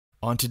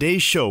On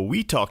today's show,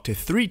 we talk to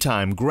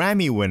three-time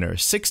Grammy winner,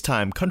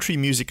 six-time Country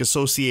Music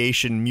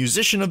Association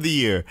Musician of the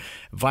Year,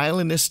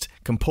 violinist,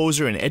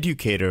 composer, and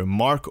educator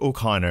Mark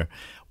O'Connor.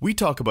 We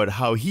talk about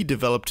how he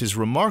developed his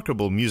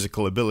remarkable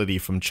musical ability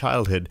from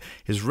childhood,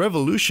 his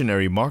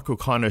revolutionary Mark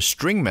O'Connor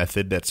string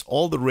method that's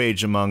all the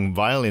rage among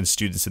violin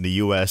students in the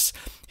U.S.,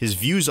 his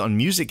views on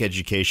music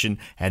education,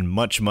 and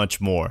much,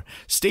 much more.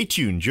 Stay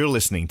tuned. You're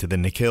listening to The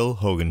Nikhil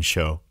Hogan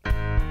Show.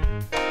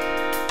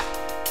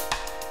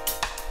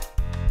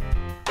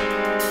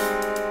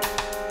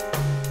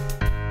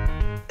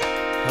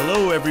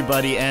 Hello,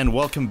 everybody, and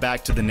welcome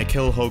back to the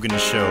Nikhil Hogan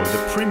Show,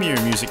 the premier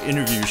music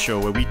interview show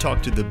where we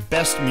talk to the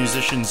best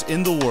musicians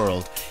in the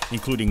world,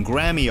 including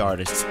Grammy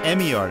artists,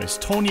 Emmy artists,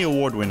 Tony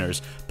Award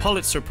winners,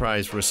 Pulitzer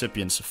Prize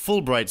recipients,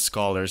 Fulbright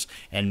scholars,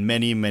 and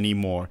many, many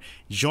more.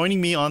 Joining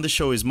me on the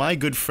show is my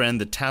good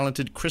friend, the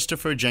talented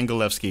Christopher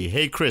Jengalewski.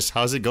 Hey, Chris,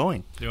 how's it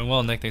going? Doing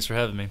well, Nick. Thanks for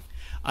having me.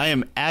 I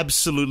am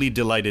absolutely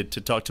delighted to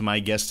talk to my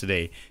guest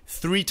today,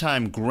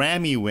 three-time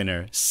Grammy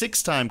winner,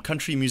 six-time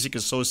Country Music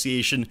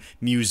Association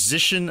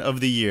Musician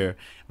of the Year,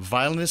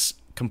 violinist,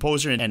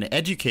 composer, and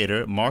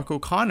educator Mark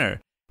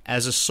O'Connor.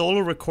 As a solo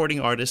recording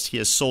artist, he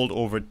has sold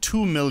over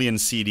 2 million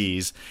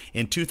CDs.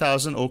 In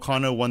 2000,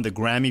 O'Connor won the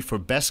Grammy for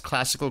Best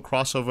Classical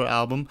Crossover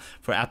Album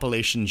for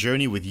Appalachian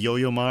Journey with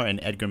Yo-Yo Ma and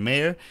Edgar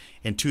Meyer.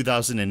 In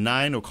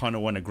 2009, O'Connor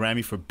won a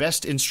Grammy for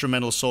Best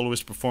Instrumental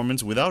Soloist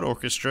Performance without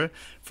Orchestra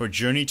for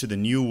Journey to the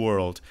New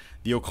World.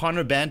 The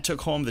O'Connor Band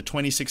took home the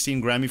 2016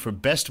 Grammy for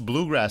Best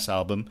Bluegrass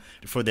Album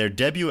for their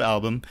debut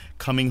album,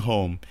 Coming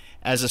Home.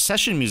 As a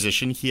session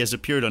musician, he has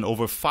appeared on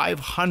over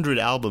 500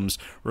 albums,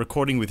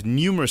 recording with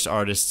numerous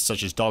artists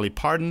such as Dolly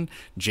Parton,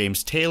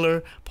 James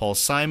Taylor, Paul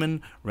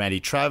Simon, Randy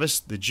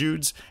Travis, the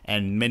Judds,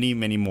 and many,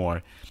 many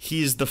more.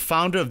 He is the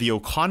founder of the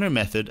O'Connor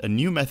Method, a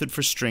new method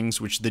for strings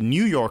which the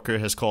New Yorker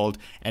has called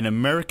an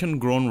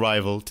American-grown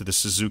rival to the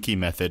Suzuki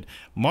method.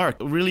 Mark,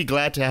 really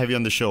glad to have you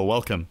on the show.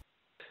 Welcome.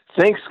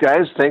 Thanks,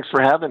 guys. Thanks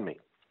for having me.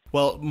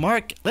 Well,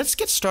 Mark, let's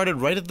get started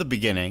right at the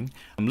beginning.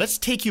 Let's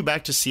take you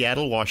back to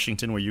Seattle,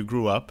 Washington, where you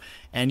grew up.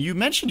 And you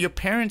mentioned your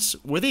parents,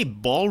 were they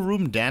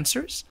ballroom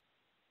dancers?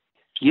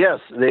 Yes,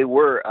 they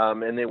were,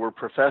 and they were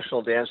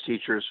professional dance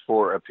teachers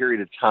for a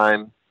period of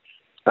time.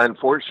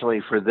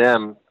 Unfortunately for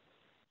them,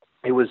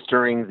 it was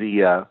during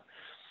the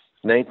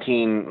late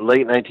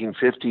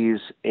 1950s,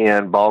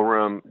 and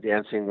ballroom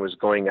dancing was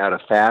going out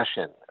of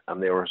fashion.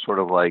 They were sort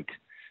of like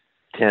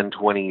 10,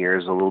 20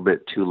 years, a little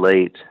bit too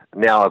late.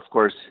 Now, of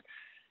course,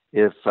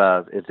 if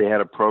they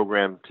had a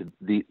program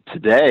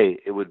today,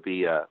 it would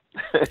be a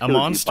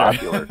monster.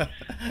 Popular.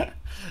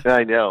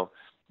 I know,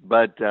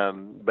 but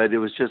it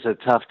was just a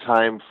tough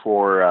time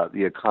for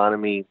the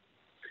economy,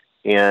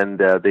 and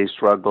they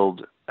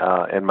struggled.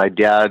 And my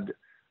dad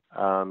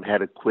had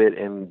to quit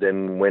and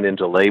then went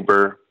into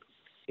labor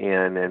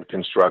and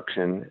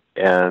construction,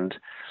 and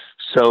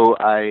so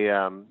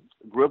I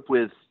grew up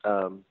with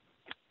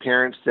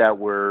parents that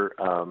were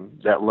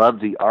that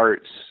loved the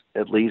arts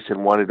at least,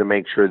 and wanted to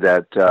make sure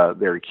that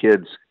their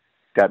kids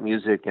got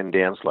music and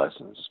dance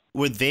lessons.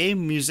 Were they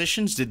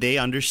musicians? Did they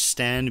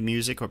understand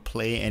music or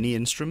play any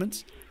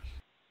instruments?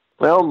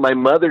 Well, my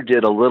mother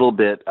did a little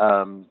bit,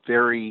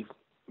 very,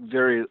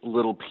 very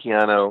little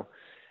piano,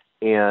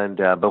 and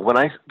but when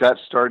I got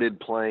started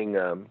playing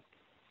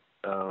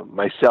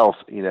myself,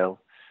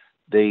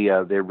 they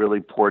really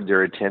poured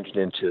their attention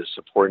into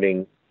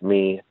supporting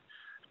me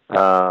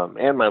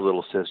and my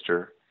little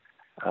sister.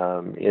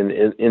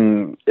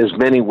 In as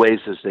many ways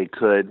as they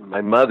could. My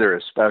mother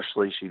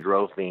especially, she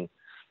drove me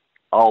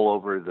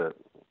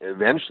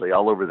eventually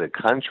all over the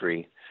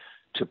country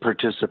to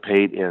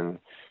participate in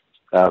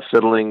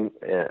fiddling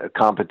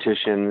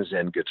competitions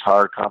and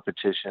guitar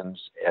competitions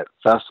at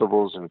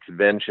festivals and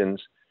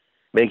conventions,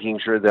 making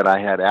sure that I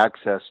had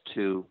access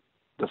to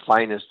the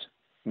finest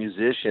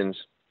musicians,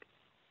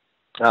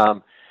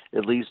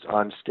 at least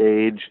on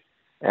stage,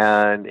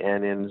 and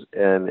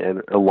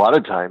a lot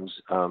of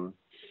times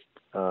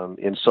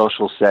in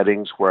social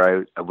settings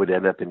where I would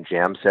end up in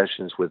jam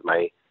sessions with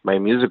my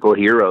musical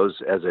heroes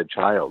as a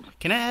child.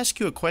 Can I ask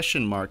you a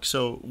question, Mark?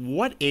 So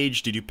what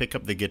age did you pick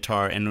up the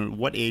guitar, and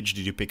what age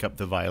did you pick up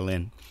the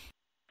violin?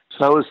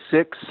 So I was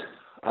 6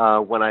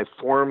 when I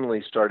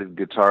formally started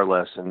guitar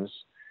lessons,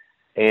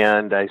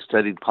 and I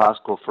studied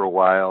classical for a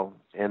while,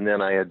 and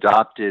then I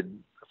adopted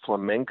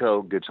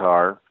flamenco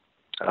guitar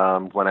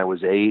when I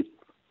was 8,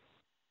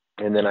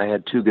 and then I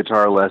had 2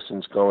 guitar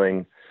lessons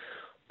going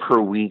per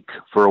week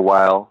for a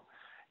while,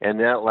 and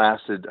that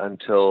lasted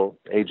until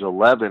age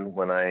 11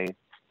 when I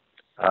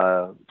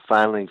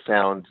finally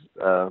found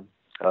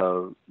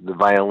the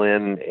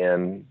violin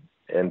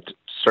and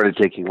started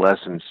taking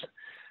lessons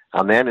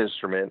on that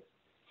instrument.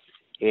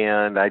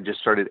 And I just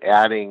started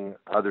adding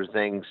other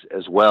things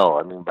as well.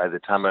 I mean, by the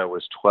time I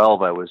was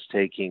 12, I was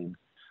taking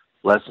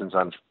lessons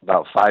on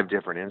about 5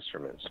 different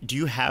instruments. Do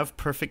you have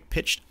perfect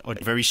pitch or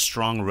very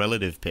strong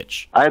relative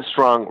pitch? I have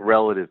strong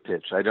relative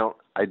pitch. I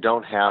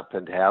don't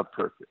happen to have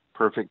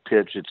perfect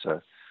pitch. It's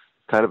a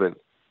kind of an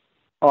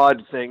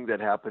odd thing that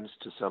happens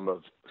to some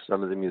of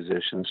the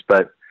musicians,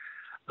 but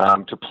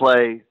To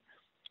play,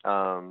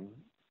 a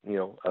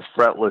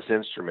fretless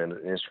instrument,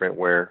 an instrument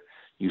where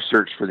you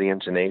search for the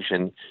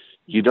intonation,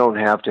 you don't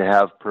have to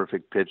have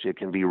perfect pitch. It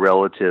can be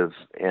relative,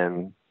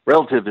 and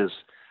relative is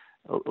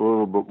a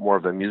little bit more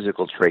of a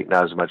musical trait,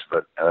 not as much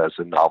but as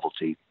a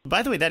novelty.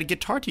 By the way, that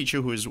guitar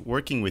teacher who was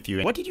working with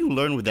you, what did you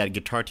learn with that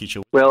guitar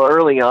teacher? Well,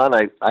 early on,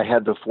 I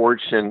had the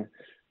fortune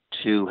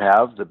to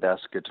have the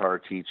best guitar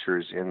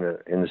teachers in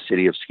the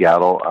city of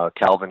Seattle.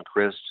 Calvin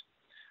Christ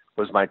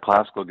was my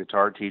classical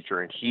guitar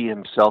teacher, and he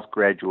himself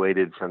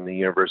graduated from the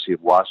University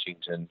of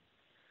Washington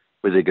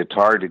with a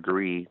guitar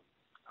degree.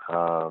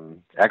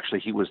 Actually,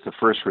 he was the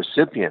first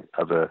recipient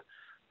of a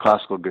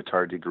classical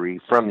guitar degree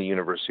from the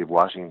University of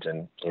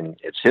Washington in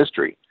its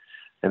history,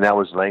 and that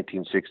was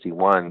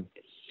 1961.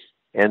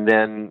 And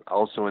then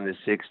also in the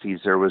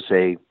 60s, there was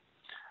a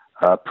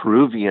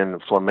Peruvian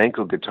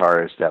flamenco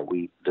guitarist that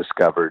we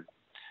discovered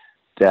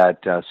that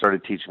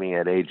started teaching me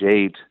at age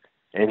 8,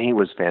 and he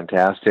was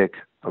fantastic,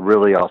 a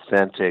really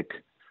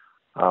authentic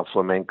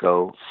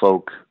flamenco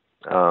folk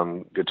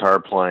guitar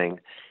playing.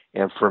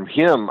 And from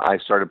him, I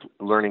started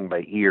learning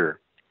by ear.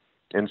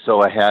 And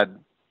so at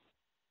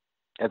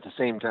the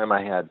same time,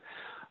 I had,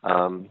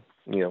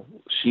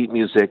 sheet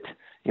music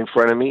in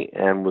front of me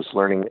and was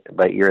learning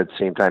by ear at the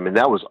same time. And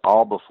that was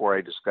all before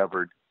I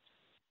discovered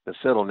the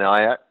fiddle. Now,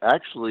 I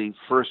actually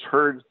first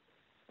heard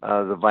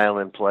the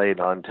violin played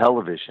on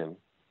television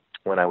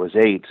when I was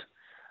 8,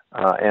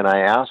 and I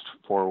asked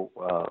for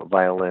a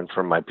violin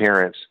from my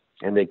parents,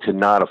 and they could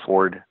not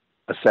afford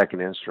a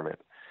second instrument.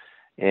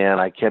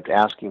 And I kept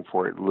asking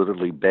for it,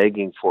 literally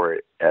begging for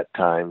it at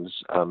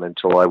times,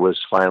 until I was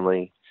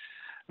finally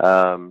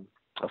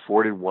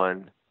afforded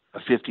one, a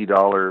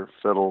 $50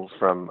 fiddle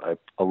from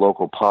a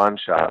local pawn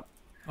shop.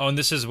 Oh, and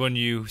this is when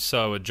you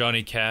saw with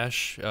Johnny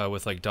Cash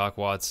with like Doc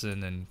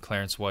Watson and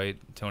Clarence White,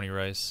 Tony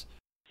Rice.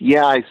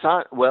 Yeah, I saw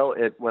it. Well,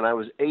 when I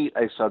was 8,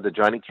 I saw the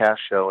Johnny Cash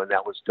show, and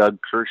that was Doug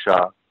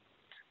Kershaw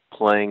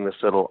playing the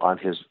fiddle on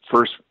his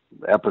first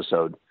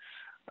episode.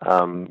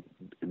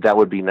 That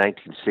would be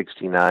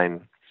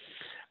 1969.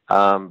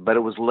 But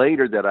it was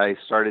later that I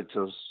started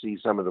to see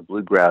some of the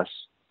bluegrass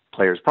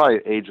players, probably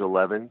at age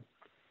 11,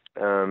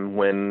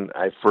 when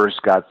I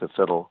first got the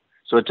fiddle.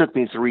 So it took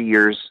me 3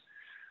 years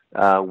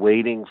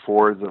waiting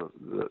for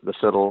the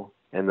fiddle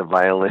and the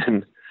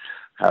violin,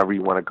 however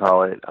you want to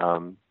call it.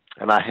 And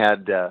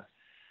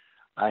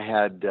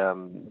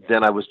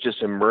then I was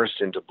just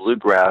immersed into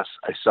bluegrass.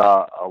 I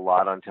saw a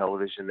lot on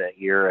television that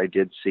year. I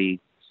did see,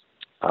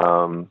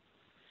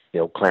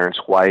 Clarence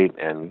White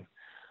and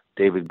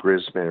David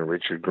Grisman and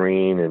Richard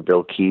Green and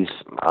Bill Keith,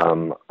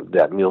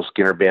 that Mule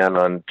Skinner band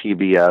on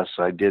PBS.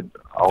 I did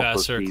also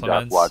Vassar see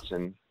Clements. Doc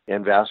Watson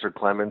and Vassar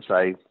Clements.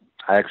 I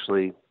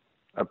actually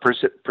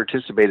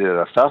participated at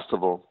a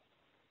festival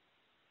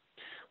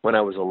when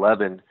I was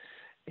 11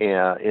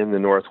 in the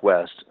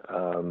Northwest.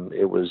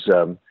 It was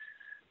the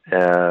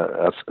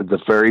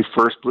very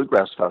first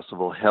bluegrass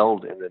festival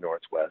held in the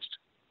Northwest.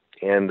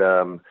 And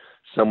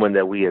someone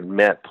that we had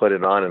met put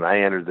it on, and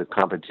I entered the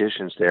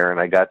competitions there, and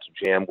I got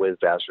to jam with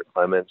Vassar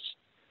Clements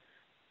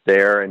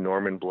there and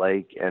Norman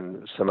Blake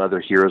and some other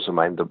heroes of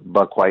mine. The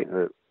Buck White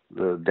and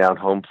the Down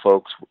Home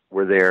folks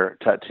were there,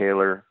 Tut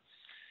Taylor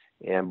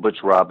and Butch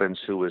Robbins,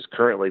 who was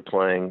currently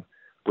playing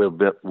with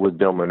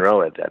Bill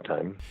Monroe at that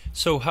time.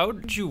 So how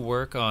did you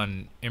work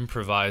on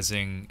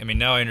improvising? I mean,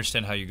 now I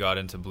understand how you got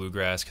into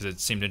bluegrass because it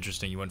seemed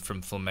interesting. You went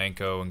from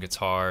flamenco and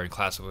guitar and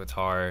classical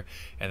guitar,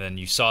 and then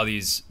you saw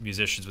these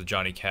musicians with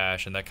Johnny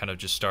Cash, and that kind of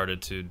just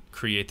started to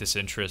create this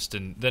interest.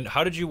 And then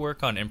how did you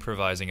work on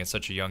improvising at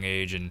such a young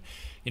age and,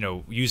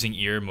 using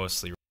ear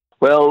mostly?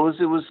 Well,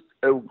 it was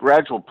a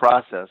gradual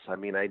process. I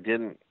mean, I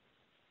didn't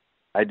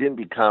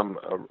become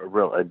a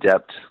real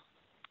adept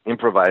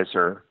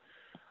improviser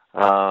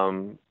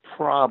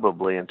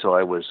probably until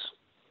I was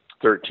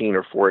 13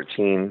 or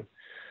 14.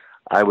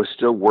 I was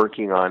still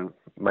working on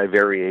my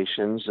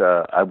variations.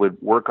 I would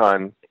work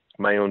on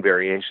my own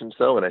variations,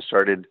 though, and I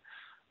started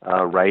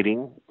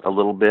writing a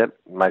little bit.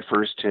 My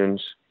first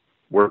tunes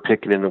were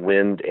Picket in the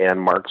Wind and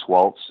Mark's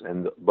Waltz,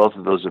 and both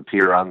of those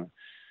appear on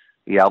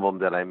the album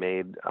that I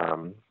made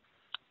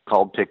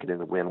called Picket in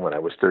the Wind when I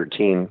was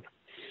 13.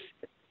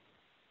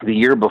 The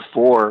year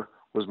before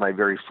was my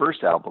very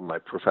first album, my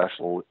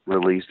professional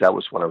release. That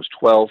was when I was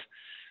 12,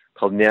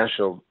 called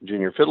National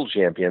Junior Fiddle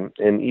Champion.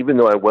 And even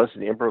though I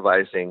wasn't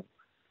improvising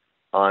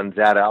on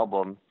that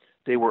album,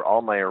 they were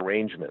all my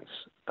arrangements.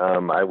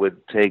 I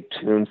would take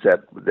tunes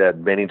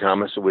that Benny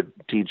Thomas would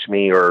teach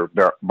me, or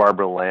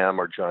Barbara Lamb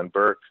or John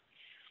Burke.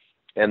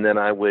 And then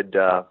they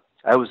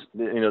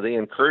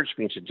encouraged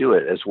me to do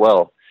it as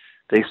well.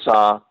 They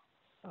saw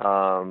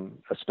a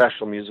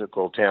special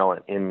musical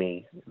talent in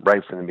me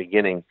right from the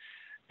beginning.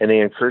 And they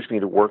encouraged me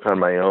to work on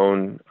my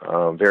own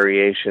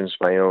variations,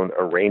 my own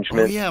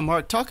arrangements. Oh yeah,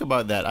 Mark, talk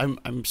about that.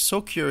 I'm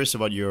so curious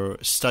about your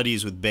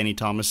studies with Benny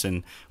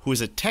Thomason, who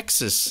is a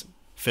Texas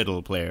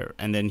fiddle player,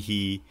 and then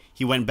he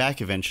went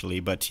back eventually.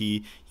 But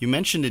you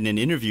mentioned in an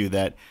interview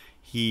that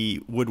he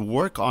would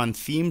work on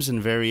themes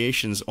and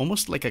variations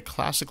almost like a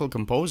classical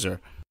composer.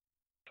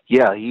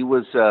 Yeah, he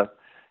was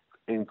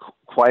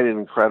quite an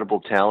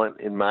incredible talent.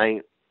 In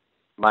my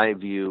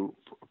view,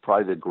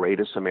 probably the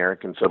greatest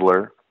American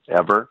fiddler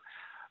ever.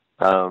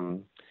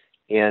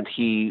 And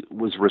he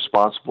was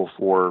responsible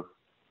for,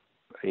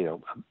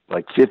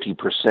 like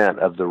 50%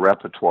 of the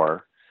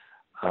repertoire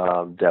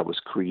that was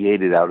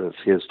created out of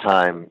his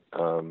time.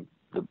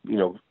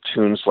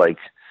 Tunes like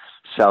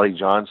Sally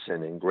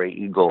Johnson and Gray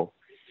Eagle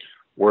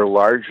were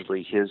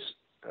largely his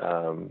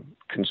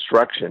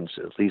constructions,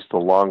 at least the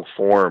long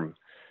form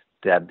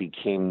that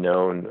became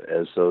known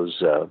as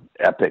those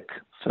epic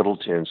fiddle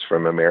tunes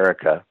from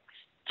America.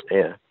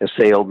 Yeah.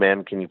 Say, Old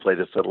Man, Can You Play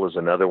the Fiddle is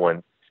another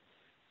one.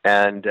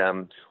 And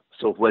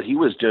so what he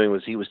was doing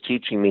was he was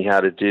teaching me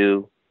how to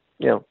do,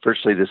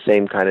 virtually the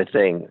same kind of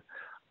thing.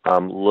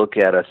 Look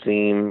at a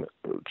theme,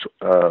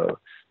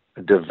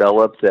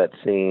 develop that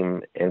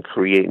theme, and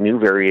create new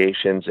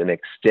variations and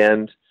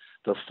extend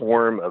the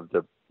form of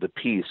the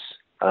piece,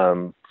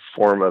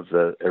 form of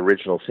the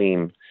original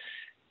theme.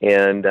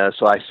 And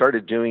so I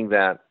started doing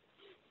that,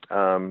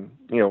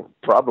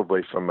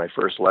 probably from my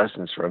first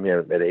lessons from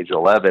him at age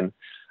 11.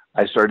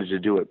 I started to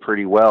do it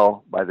pretty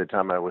well by the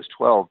time I was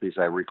 12 because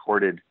I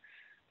recorded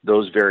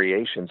those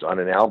variations on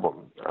an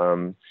album.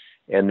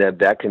 And then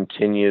that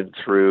continued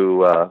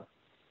through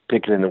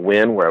Pickin' in the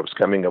Wind, where I was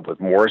coming up with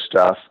more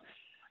stuff.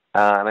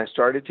 And I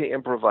started to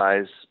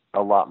improvise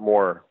a lot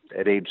more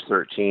at age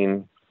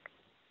 13.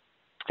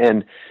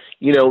 And,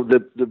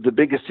 the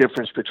biggest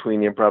difference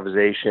between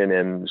improvisation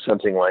and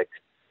something like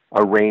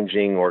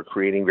arranging or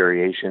creating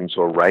variations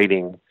or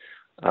writing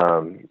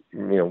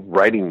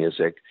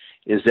music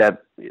is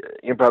that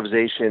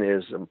improvisation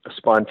is a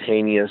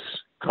spontaneous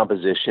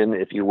composition,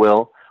 if you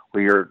will,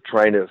 where you're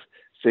trying to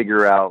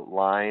figure out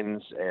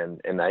lines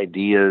and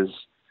ideas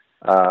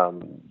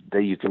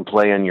that you can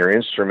play on your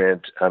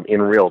instrument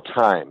in real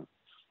time.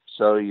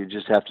 So you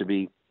just have to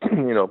be,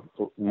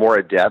 more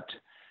adept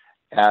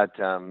at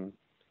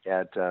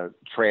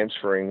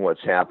transferring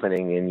what's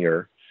happening in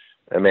your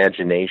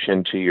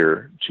imagination to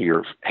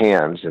your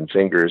hands and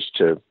fingers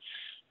to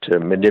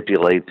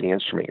manipulate the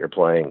instrument you're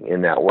playing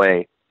in that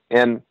way.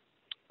 And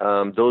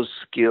those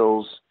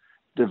skills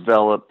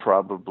develop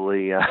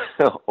probably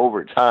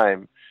over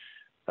time,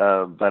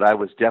 but I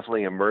was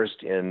definitely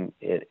immersed in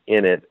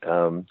it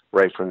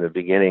right from the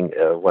beginning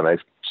when I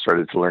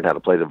started to learn how to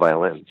play the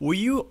violin. Were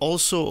you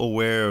also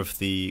aware of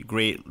the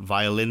great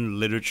violin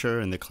literature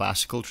and the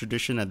classical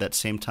tradition at that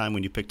same time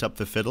when you picked up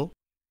the fiddle?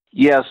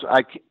 Yes,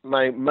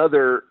 my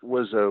mother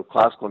was a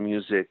classical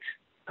music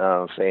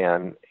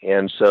fan,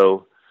 and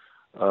so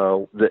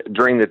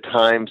during the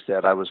times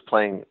that I was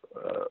playing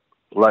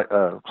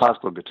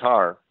classical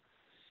guitar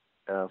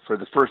for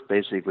the first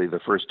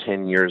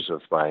 10 years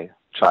of my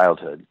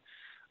childhood,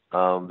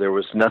 there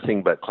was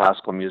nothing but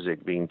classical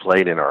music being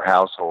played in our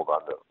household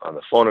on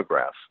the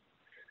phonograph,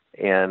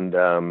 and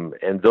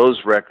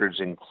those records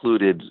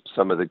included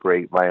some of the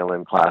great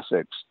violin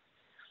classics.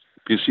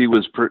 Because she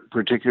was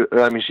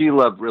she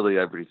loved really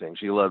everything.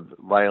 She loved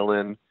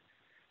violin,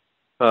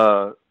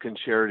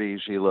 concerti.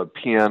 She loved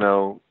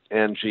piano,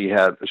 and she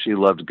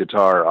loved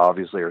guitar,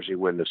 obviously, or she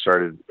wouldn't have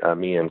started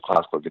me in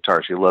classical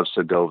guitar. She loved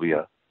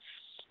Segovia.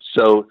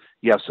 So,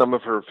 yeah, some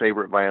of her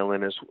favorite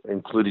violinists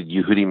included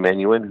Yehudi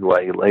Menuhin, who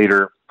I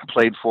later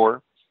played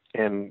for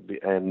and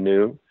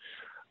knew.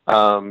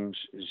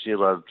 She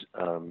loved,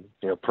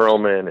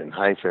 Perlman and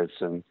Heifetz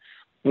and,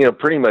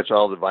 pretty much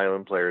all the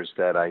violin players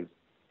that I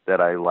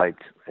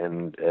like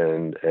and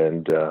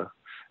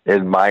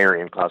admire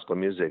in classical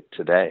music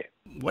today.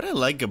 What I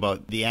like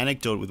about the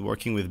anecdote with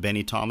working with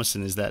Benny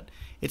Thomasson is that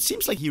it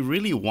seems like he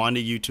really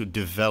wanted you to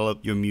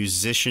develop your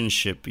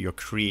musicianship, your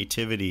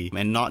creativity,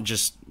 and not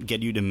just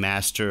get you to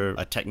master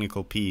a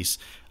technical piece.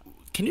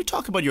 Can you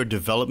talk about your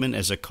development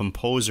as a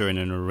composer and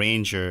an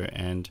arranger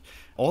and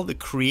all the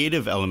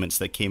creative elements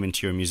that came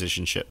into your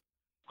musicianship?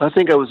 I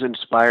think I was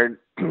inspired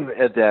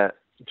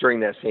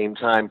during that same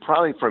time,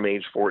 probably from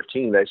age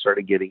 14, I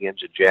started getting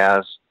into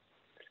jazz,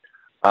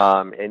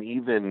 and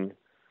even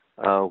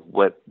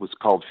what was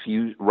called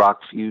rock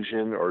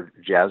fusion or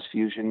jazz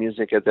fusion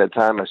music at that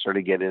time. I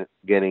started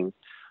getting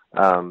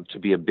to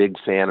be a big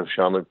fan of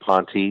Jean-Luc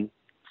Ponty,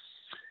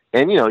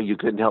 and you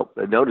couldn't help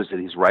but notice that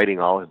he's writing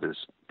all of his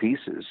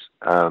pieces.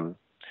 So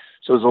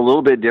it's a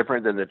little bit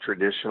different than the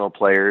traditional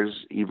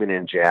players, even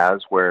in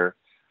jazz, where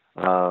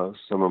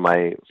some of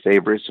my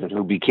favorites and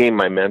who became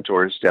my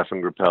mentors,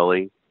 Stefan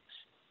Grappelli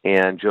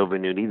and Joe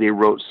Venuti, they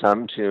wrote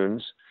some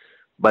tunes,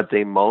 but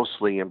they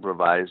mostly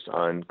improvised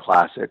on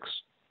classics.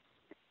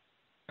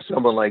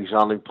 Someone like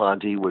Jean-Luc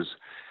Ponty was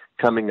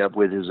coming up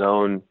with his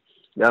own,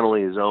 not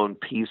only his own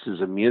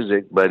pieces of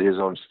music, but his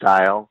own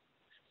style.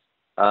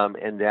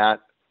 And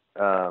that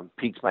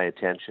piqued my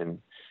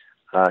attention.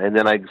 And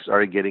then I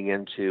started getting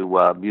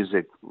into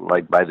music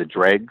like by the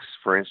Dregs,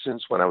 for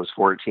instance, when I was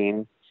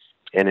 14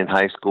 and in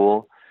high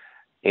school.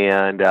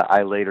 And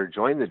I later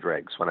joined the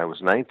Dregs when I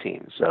was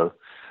 19. So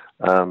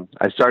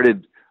I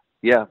started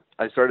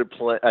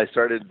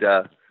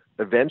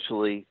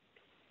eventually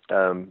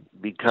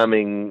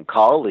becoming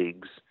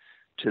colleagues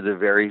to the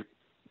very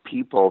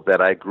people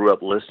that I grew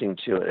up listening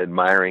to,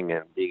 admiring,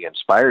 and being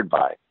inspired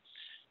by.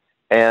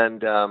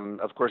 And,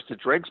 of course, the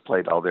Dregs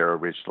played all their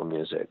original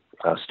music,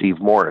 Steve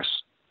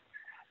Morse.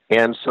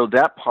 And so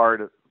that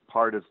part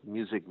of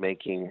music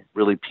making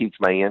really piqued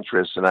my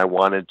interest, and I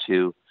wanted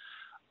to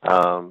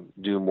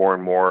do more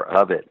and more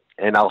of it.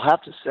 And I'll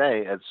have to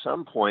say, at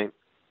some point,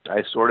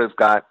 I sort of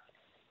got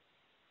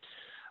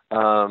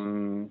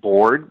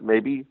bored,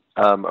 maybe,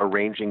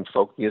 arranging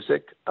folk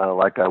music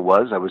like I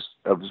was. I was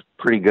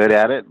pretty good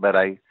at it, but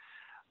I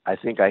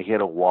think I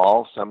hit a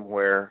wall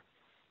somewhere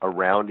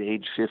around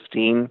age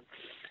 15,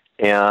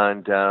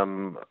 and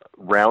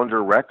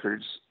Rounder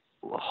Records,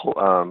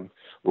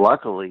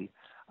 luckily,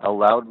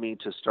 allowed me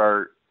to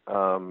start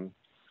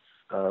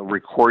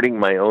recording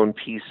my own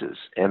pieces,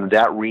 and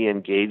that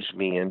re-engaged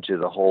me into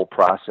the whole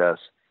process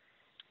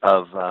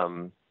of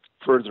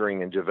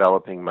furthering and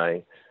developing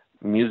my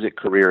music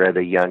career at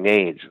a young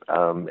age.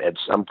 At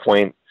some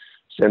point,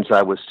 since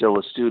I was still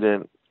a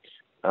student,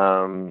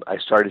 I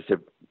started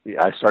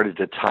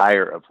to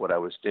tire of what I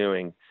was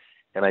doing,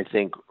 and I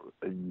think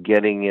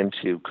getting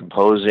into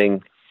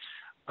composing,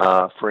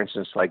 for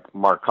instance, like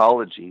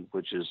Markology,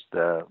 which is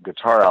the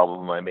guitar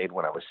album I made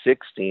when I was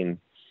 16,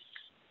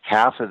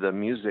 half of the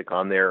music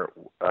on there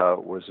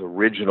was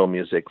original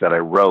music that I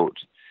wrote,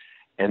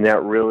 and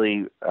that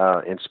really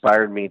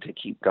inspired me to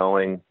keep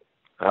going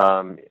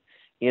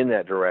in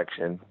that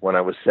direction. When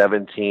I was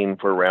 17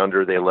 for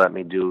Rounder, they let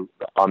me do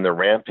On the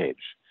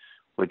Rampage,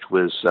 which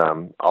was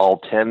all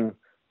 10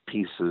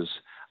 pieces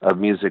of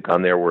music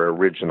on there were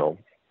original.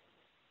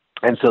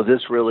 And so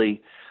this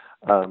really,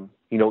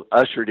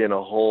 ushered in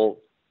a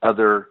whole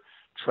other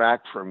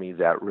track for me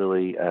that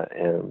really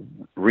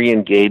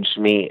re-engaged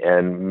me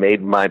and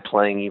made my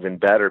playing even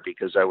better,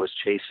 because I was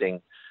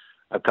chasing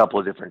a couple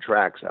of different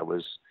tracks. I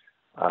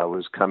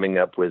was coming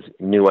up with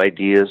new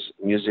ideas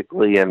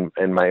musically and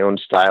my own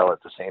style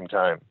at the same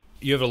time.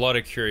 You have a lot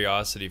of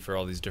curiosity for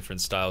all these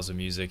different styles of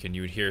music, and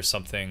you would hear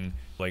something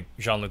like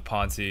Jean-Luc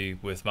Ponty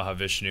with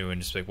Mahavishnu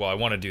and just be like, well, I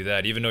want to do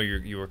that, even though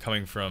you were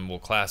coming from,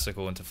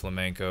 classical into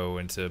flamenco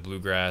into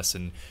bluegrass.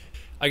 And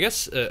I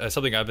guess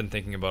something I've been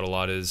thinking about a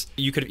lot is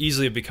you could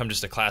easily have become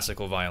just a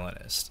classical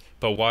violinist,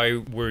 but why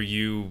were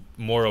you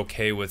more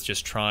okay with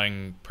just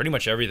trying pretty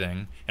much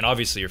everything? And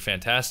obviously you're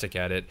fantastic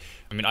at it.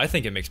 I mean, I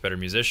think it makes better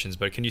musicians,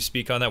 but can you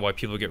speak on that, why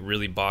people get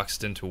really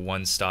boxed into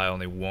one style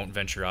and they won't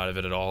venture out of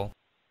it at all?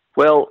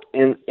 Well,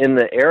 in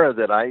the era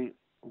that I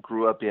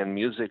grew up in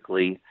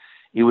musically,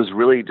 it was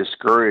really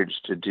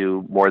discouraged to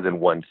do more than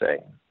one thing.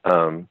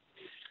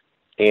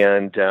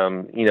 It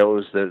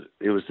was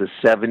the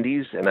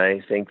 70s, and I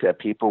think that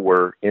people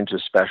were into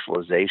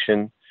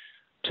specialization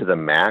to the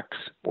max,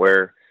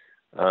 where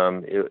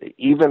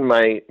even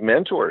my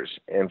mentors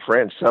and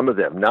friends, some of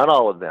them, not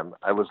all of them,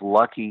 I was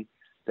lucky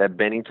that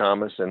Benny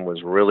Thomason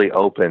was really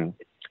open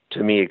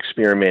to me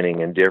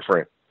experimenting in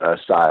different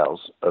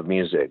styles of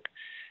music.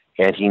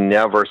 And he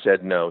never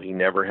said no. He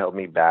never held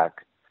me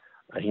back.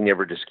 He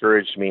never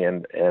discouraged me,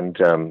 and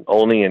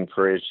only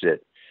encouraged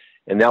it.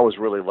 And that was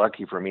really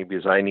lucky for me,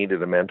 because I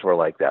needed a mentor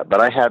like that. But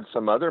I had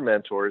some other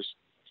mentors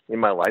in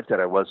my life that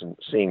I wasn't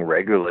seeing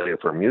regularly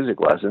for music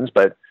lessons,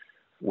 but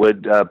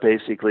would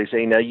basically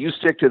say, now you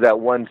stick to that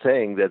one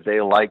thing that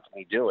they liked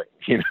me doing.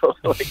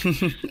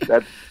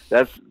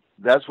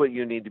 That's what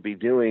you need to be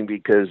doing,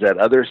 because that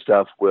other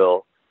stuff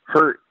will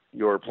hurt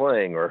your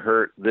playing, or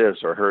hurt this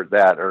or hurt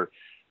that. Or,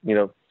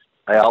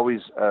 I always,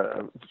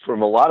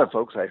 from a lot of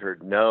folks, I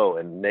heard no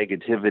and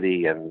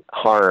negativity and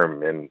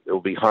harm, and it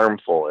will be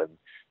harmful, and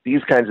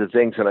these kinds of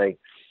things. And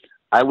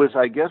I was,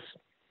 I guess,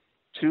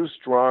 too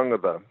strong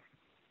of a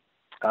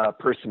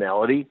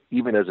personality,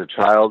 even as a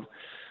child,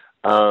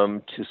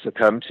 to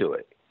succumb to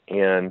it.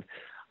 And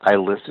I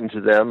listened to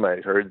them. I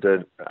heard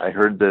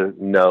the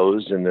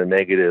no's and the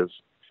negative,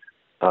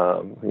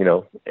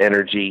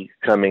 energy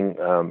coming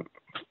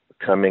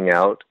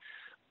out,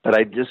 but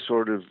I just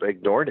sort of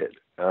ignored it.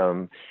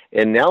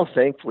 And now,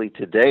 thankfully,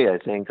 today, I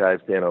think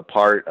I've been a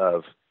part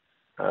of,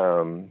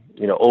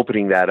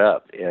 opening that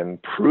up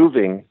and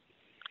proving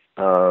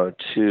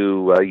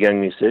to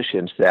young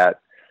musicians that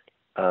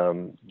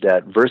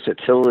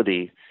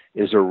versatility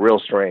is a real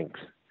strength,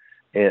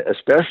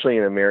 especially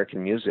in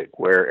American music,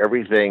 where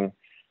everything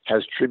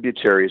has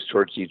tributaries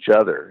towards each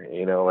other.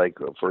 Like,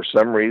 for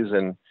some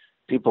reason,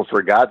 people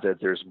forgot that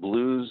there's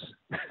blues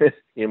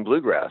in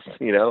bluegrass,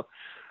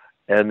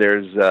 and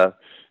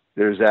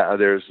there's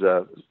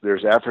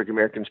African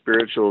American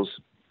spirituals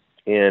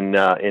in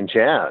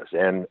jazz,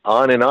 and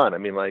on. I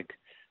mean, like,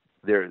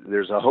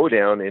 there's a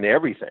hoedown in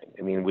everything.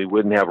 I mean, we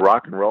wouldn't have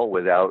rock and roll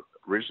without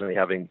originally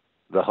having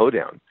the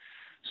hoedown.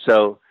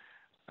 So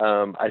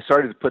I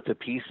started to put the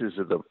pieces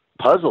of the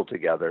puzzle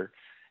together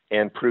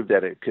and prove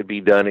that it could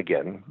be done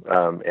again,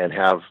 and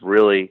have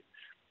really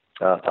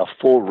a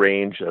full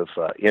range of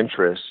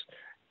interests,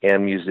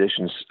 and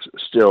musicians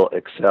still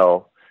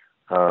excel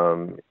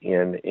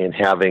in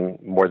having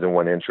more than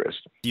one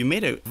interest. You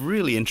made a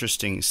really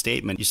interesting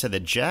statement. You said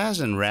that jazz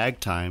and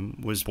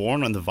ragtime was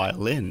born on the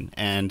violin,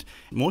 and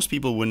most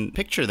people wouldn't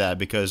picture that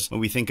because when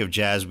we think of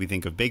jazz, we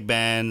think of big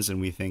bands and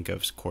we think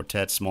of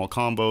quartets, small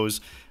combos,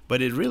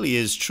 but it really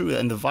is true,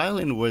 and the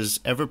violin was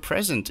ever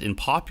present in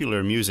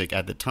popular music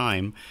at the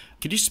time.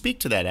 Could you speak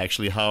to that,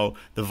 actually, how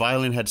the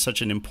violin had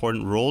such an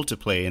important role to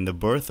play in the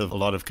birth of a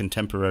lot of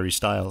contemporary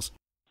styles?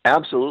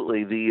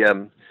 Absolutely.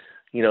 And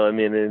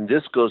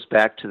this goes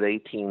back to the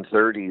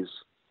 1830s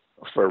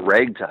for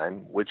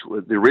ragtime, which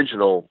was the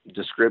original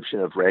description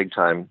of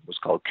ragtime was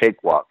called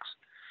cakewalks.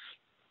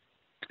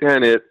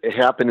 And it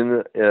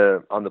happened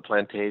on the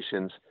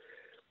plantations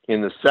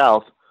in the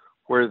South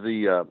where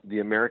the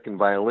American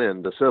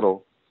violin, the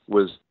fiddle,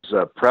 was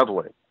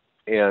prevalent.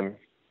 And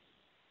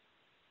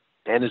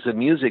is a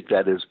music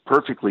that is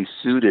perfectly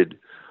suited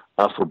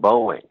for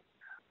bowing.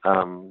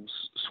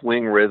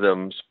 Swing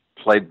rhythms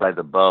played by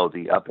the bow,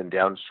 the up and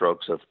down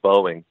strokes of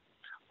bowing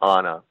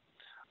on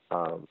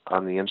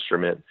the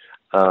instrument,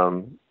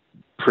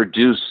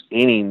 produce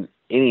any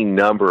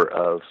number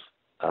of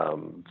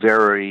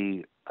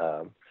very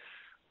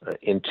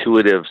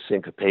intuitive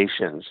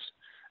syncopations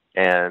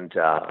and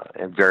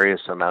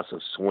various amounts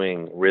of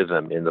swing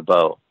rhythm in the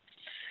bow.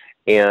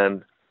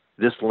 And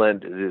this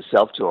lent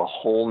itself to a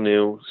whole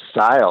new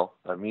style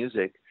of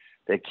music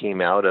that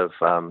came out of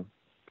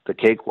the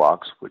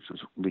cakewalks, which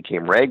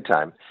became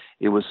ragtime.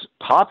 It was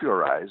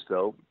popularized,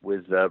 though,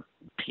 with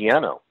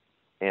piano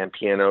and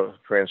piano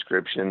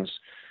transcriptions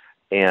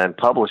and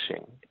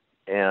publishing.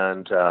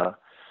 And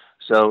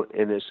so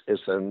it is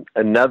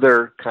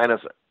another kind of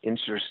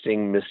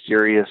interesting,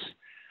 mysterious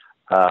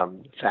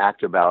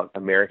fact about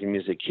American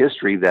music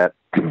history that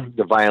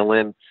the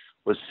violin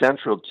was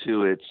central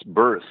to its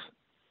birth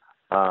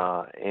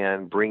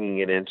and bringing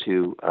it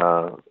into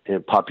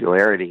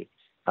popularity,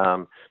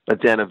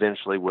 but then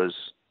eventually was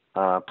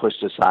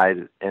pushed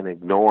aside and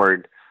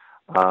ignored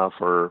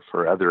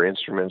for other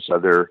instruments,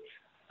 other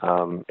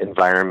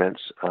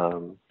environments.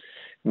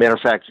 Matter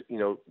of fact,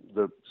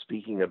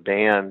 speaking of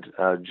band,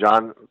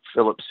 John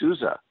Philip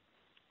Sousa,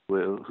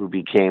 who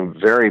became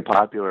very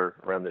popular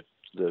around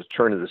the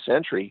turn of the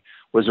century,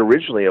 was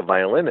originally a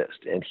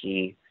violinist, and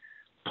he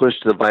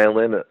pushed the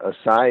violin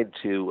aside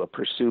to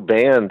pursue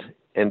band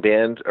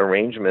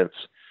arrangements,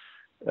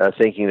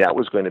 thinking that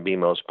was going to be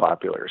most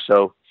popular.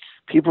 So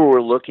people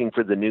were looking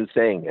for the new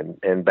thing,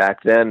 and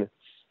back then,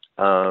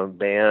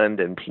 band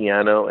and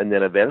piano, and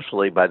then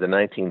eventually by the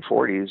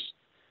 1940s,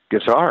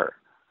 guitar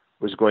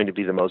was going to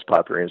be the most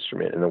popular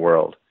instrument in the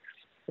world.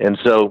 And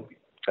so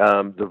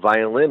the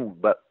violin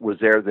was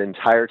there the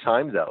entire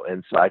time, though,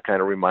 and so I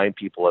kind of remind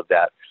people of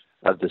that,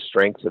 of the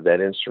strength of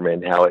that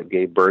instrument, how it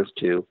gave birth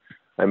to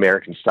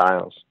American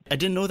styles. I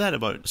didn't know that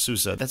about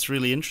Sousa. That's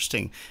really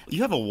interesting.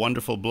 You have a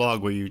wonderful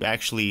blog where you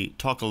actually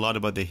talk a lot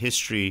about the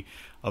history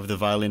of the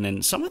violin,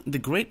 and some of the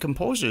great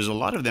composers, a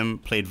lot of them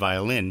played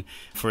violin.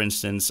 For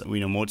instance, we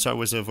know Mozart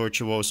was a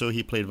virtuoso,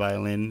 he played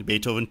violin.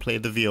 Beethoven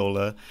played the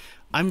viola.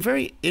 I'm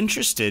very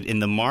interested in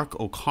the Mark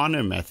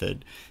O'Connor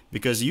method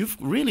because you've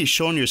really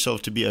shown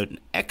yourself to be an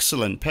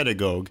excellent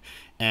pedagogue,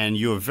 and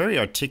you're very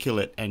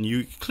articulate, and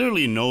you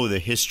clearly know the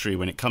history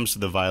when it comes to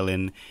the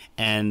violin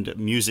and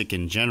music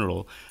in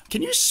general.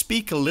 Can you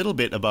speak a little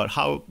bit about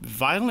how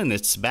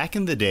violinists back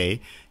in the day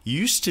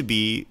used to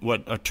be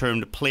what are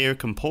termed player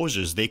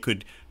composers? They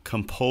could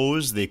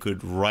compose, they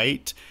could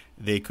write,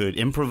 they could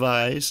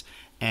improvise,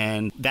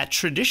 and that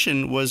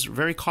tradition was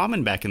very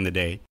common back in the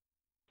day.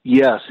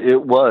 Yes,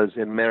 it was.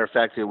 And matter of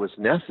fact, it was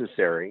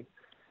necessary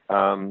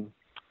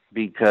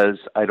because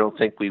I don't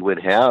think we would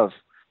have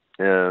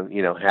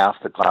half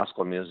the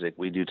classical music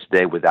we do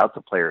today without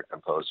the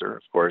player-composer.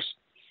 Of course,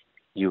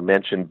 you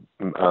mentioned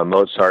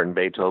Mozart and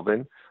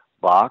Beethoven.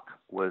 Bach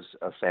was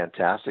a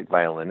fantastic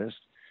violinist,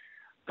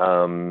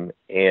 and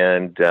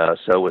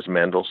so was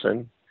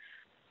Mendelssohn,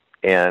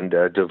 and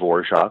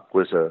Dvorak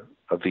was a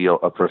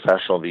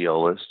professional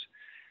violist,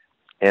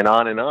 and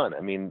on and on.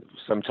 I mean,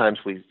 sometimes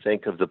we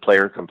think of the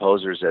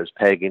player-composers as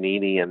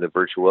Paganini and the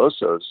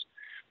virtuosos,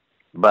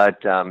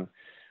 but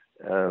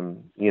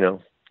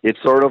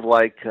it's sort of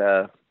like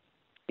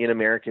in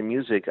American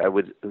music, I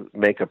would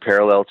make a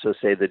parallel to,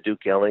 say, the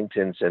Duke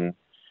Ellingtons and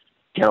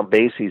Count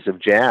Basies of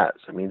jazz.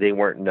 I mean, they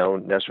weren't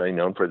necessarily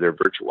known for their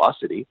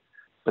virtuosity,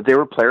 but they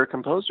were player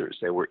composers.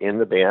 They were in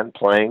the band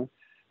playing,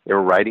 they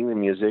were writing the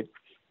music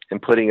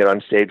and putting it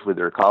on stage with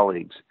their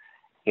colleagues.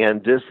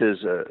 And this is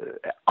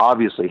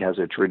obviously has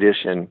a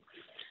tradition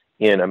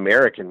in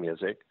American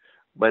music,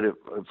 but it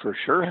for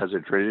sure has a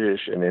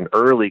tradition in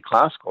early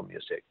classical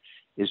music.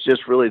 It's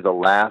just really the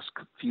last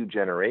few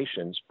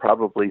generations,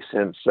 probably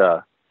since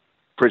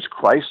Fritz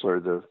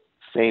Kreisler, the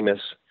famous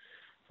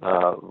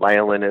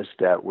violinist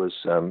that was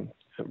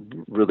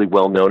really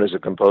well known as a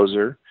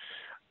composer.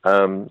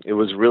 It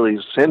was really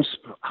since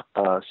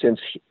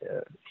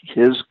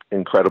his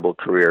incredible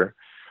career,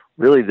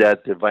 really,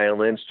 that the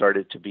violin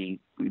started to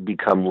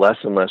become less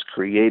and less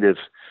creative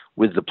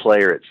with the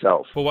player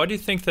itself. Well, why do you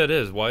think that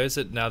is? Why is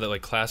it now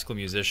that classical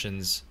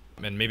musicians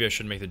and maybe I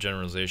shouldn't make the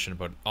generalization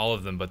about all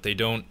of them, but they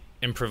don't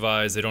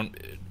improvise,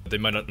 they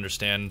might not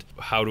understand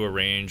how to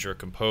arrange or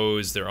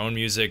compose their own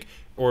music,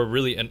 or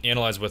really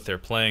analyze what they're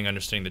playing,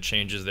 understanding the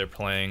changes they're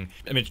playing.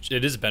 I mean,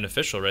 it is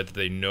beneficial, right, that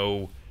they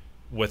know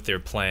what they're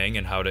playing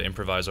and how to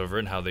improvise over it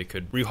and how they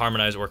could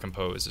reharmonize or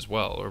compose as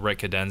well, or write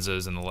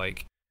cadenzas and the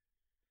like.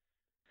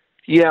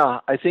 Yeah,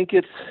 I think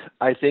it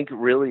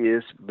really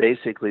is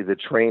basically the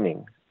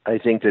training. I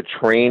think the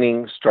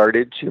training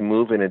started to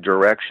move in a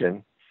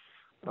direction,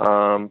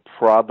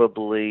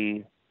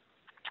 probably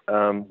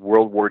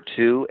World War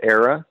II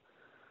era.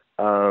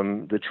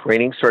 The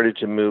training started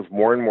to move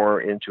more and more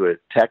into a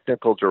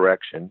technical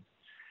direction,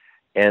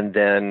 and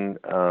then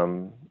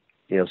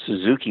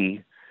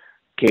Suzuki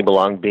came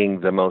along, being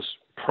the most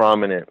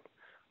prominent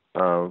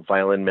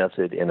violin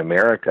method in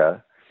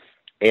America,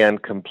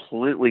 and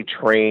completely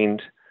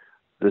trained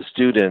the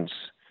students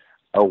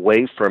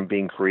away from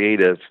being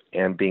creative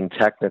and being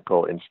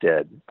technical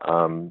instead.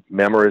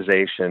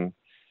 Memorization,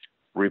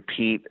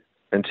 repeat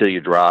until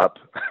you drop.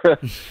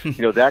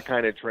 That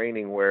kind of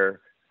training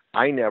where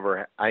I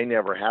never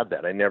had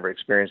that. I never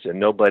experienced it.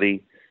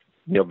 Nobody,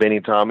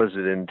 Benny Thomas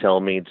didn't tell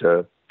me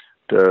to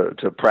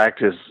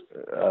practice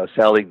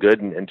Sally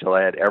Gooden until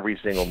I had every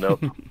single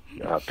note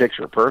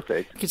picture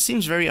perfect. It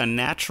seems very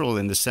unnatural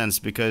in the sense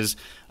because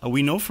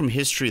we know from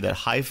history that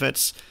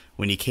Heifetz,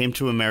 when he came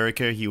to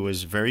America, he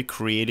was very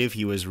creative.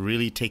 He was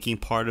really taking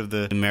part of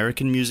the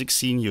American music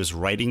scene. He was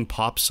writing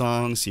pop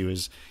songs.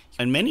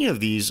 And many of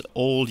these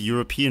old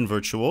European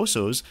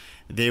virtuosos,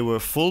 they were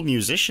full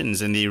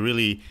musicians, and they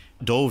really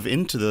dove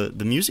into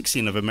the music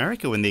scene of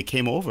America when they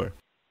came over.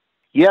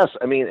 Yes,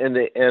 I mean,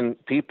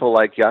 and people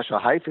like Jascha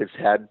Heifetz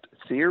had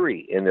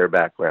theory in their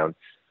background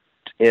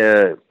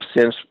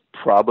since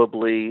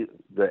probably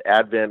the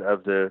advent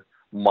of the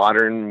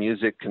modern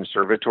music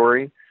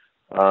conservatory.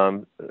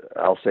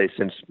 I'll say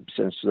since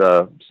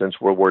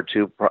World War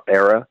II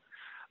era,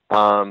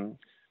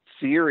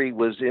 theory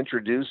was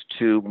introduced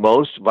to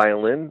most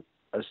violin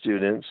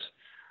students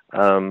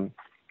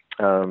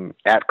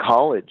at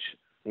college.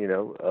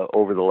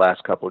 Over the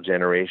last couple of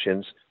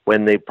generations,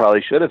 when they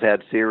probably should have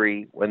had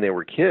theory when they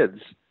were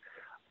kids,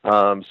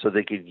 so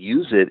they could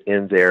use it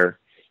in their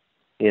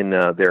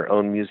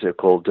own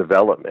musical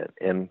development.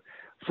 And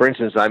for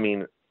instance, I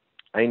mean,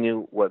 I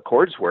knew what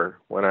chords were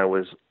when I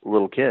was a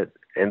little kid.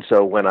 And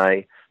so when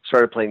I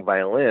started playing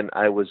violin,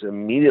 I was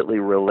immediately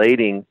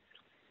relating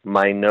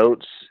my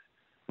notes,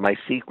 my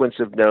sequence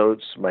of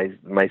notes,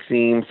 my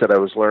themes that I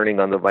was learning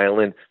on the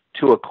violin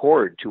to a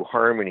chord, to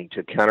harmony,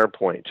 to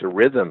counterpoint, to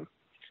rhythm.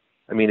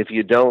 I mean, if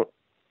you don't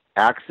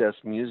access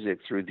music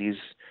through these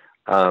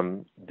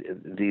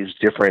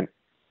different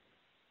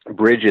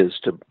bridges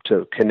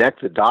to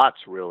connect the dots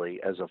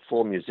really as a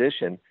full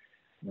musician,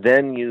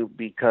 then you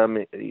become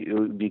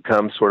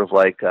sort of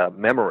like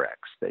Memorex,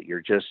 that you're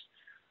just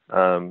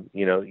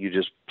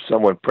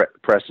someone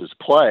presses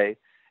play,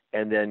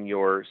 and then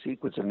your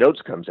sequence of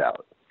notes comes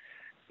out.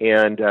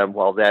 And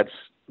while that's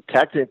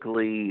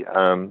technically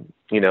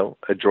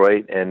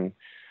adroit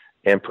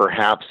and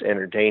perhaps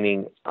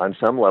entertaining on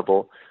some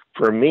level,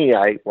 for me,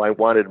 I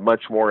wanted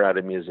much more out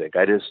of music.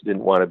 I just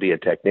didn't want to be a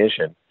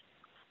technician,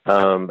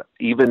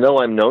 even though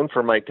I'm known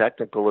for my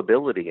technical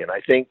ability. And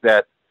I think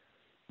that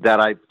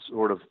I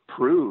sort of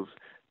prove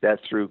that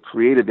through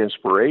creative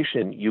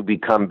inspiration, you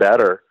become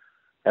better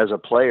as a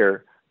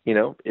player.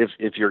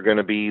 If you're going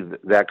to be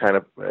that kind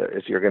of,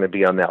 if you're going to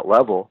be on that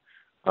level,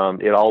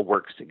 it all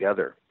works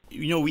together.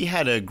 We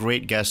had a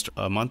great guest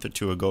a month or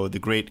two ago, the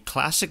great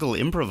classical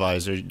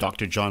improviser,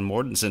 Dr. John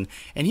Mortensen,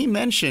 and he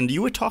mentioned,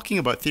 you were talking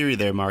about theory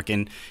there, Mark,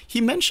 and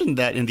he mentioned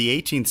that in the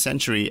 18th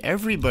century,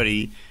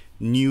 everybody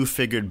knew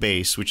figured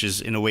bass, which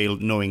is in a way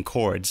knowing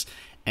chords,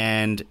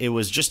 and it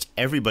was just,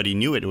 everybody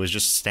knew it. It was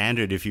just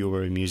standard if you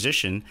were a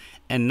musician,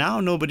 and now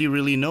nobody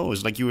really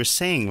knows. Like you were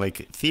saying,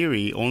 like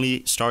theory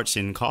only starts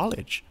in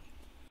college.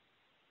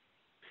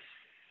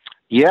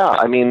 Yeah,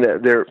 I mean,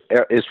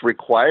 it's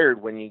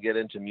required when you get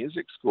into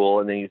music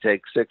school, and then you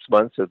take 6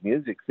 months of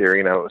music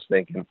theory. And I was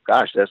thinking,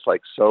 gosh, that's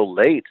like so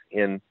late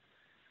in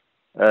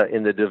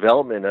the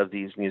development of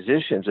these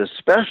musicians,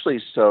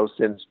 especially so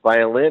since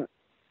violin,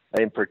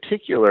 in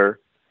particular,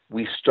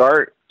 we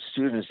start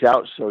students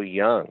out so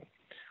young.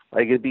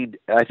 Like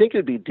I think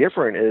it'd be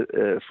different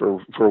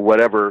for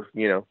whatever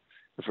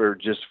for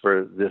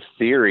this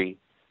theory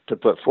to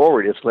put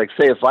forward. It's like,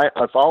 say,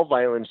 if all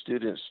violin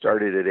students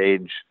started at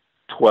age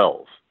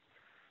 12.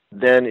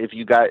 Then if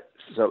you got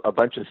a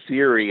bunch of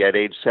theory at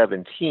age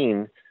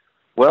 17,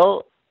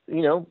 well,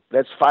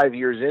 that's 5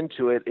 years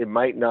into it. It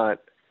might not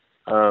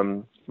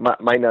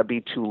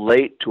be too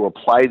late to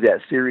apply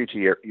that theory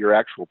to your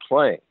actual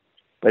playing.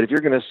 But if you're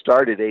going to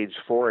start at age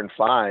 4 and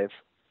 5,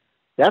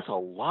 that's a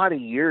lot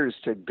of years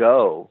to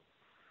go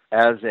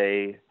as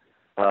a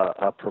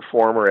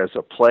performer, as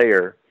a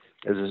player,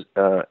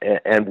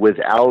 and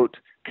without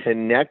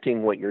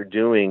connecting what you're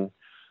doing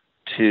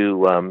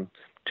to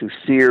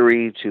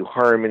theory, to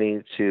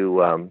harmony,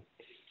 to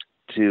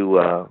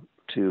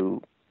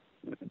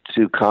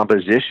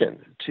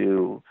composition,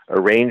 to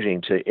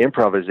arranging, to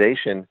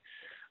improvisation.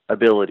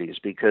 abilities,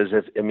 because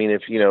if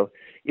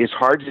it's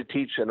hard to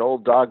teach an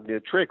old dog new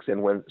tricks,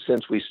 and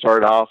since we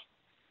start off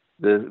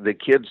the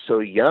kids so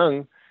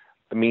young,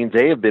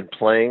 they have been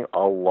playing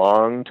a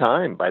long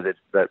time by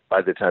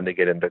the time they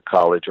get into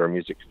college or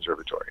music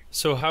conservatory.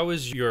 So how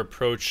is your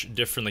approach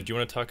different? Like, do you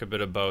want to talk a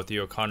bit about the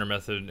O'Connor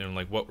method and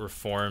like what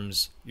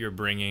reforms you're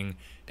bringing?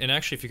 And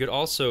actually, if you could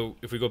also,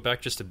 if we go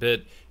back just a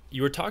bit,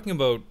 you were talking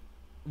about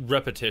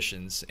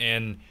repetitions,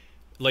 and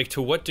like,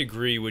 to what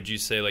degree would you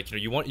say, like,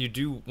 you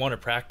do want to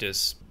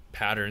practice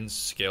patterns,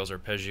 scales,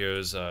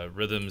 arpeggios,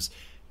 rhythms?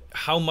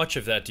 How much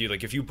of that do you,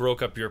 like, if you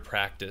broke up your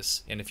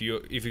practice, and if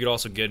you could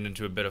also get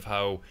into a bit of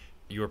how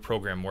your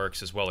program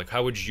works as well, like,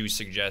 how would you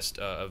suggest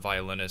a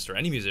violinist or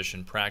any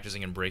musician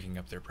practicing and breaking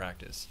up their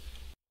practice?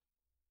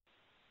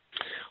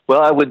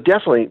 Well, I would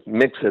definitely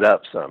mix it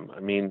up some.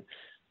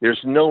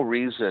 There's no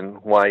reason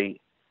why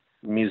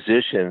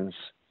musicians,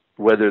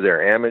 whether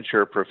they're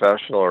amateur,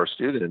 professional, or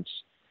students,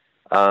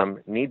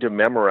 need to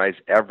memorize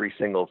every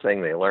single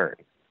thing they learn.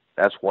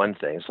 That's one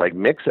thing. It's like,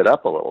 mix it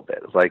up a little bit.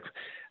 It's like,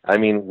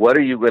 what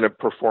are you going to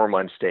perform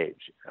on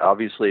stage?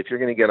 Obviously, if you're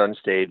going to get on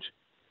stage,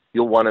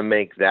 you'll want to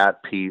make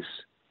that piece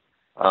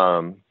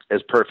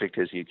as perfect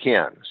as you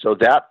can. So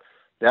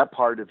that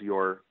part of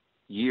your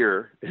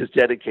year is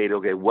dedicated,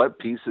 okay, what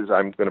pieces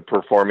I'm going to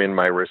perform in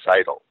my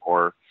recital,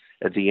 or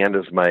at the end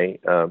of my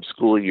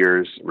school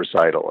year's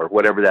recital, or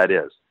whatever that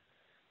is.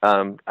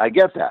 I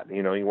get that.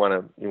 You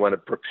want to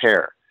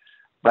prepare.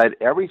 But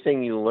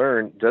everything you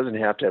learn doesn't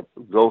have to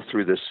go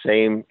through the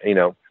same,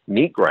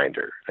 meat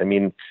grinder.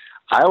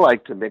 I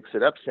like to mix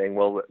it up, saying,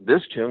 well,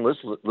 this tune,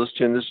 let's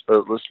tune this,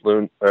 let's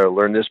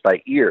learn this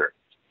by ear,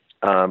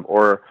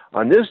 or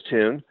on this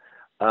tune,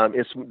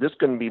 this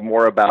going to be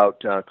more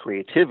about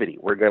creativity.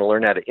 We're going to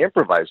learn how to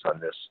improvise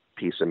on this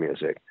piece of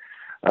music,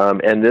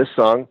 and this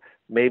song,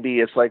 maybe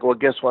it's like, well,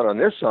 guess what? On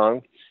this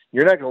song,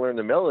 you're not going to learn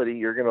the melody.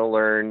 You're going to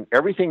learn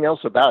everything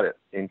else about it,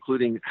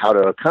 including how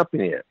to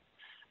accompany it.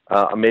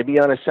 Maybe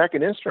on a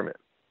second instrument,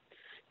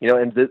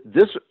 and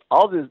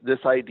this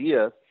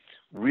idea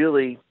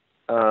really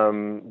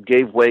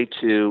gave way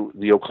to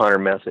the O'Connor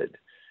method,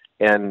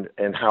 and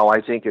how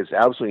I think it's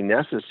absolutely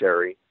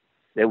necessary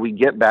that we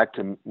get back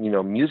to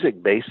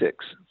music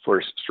basics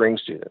for string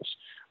students,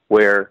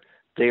 where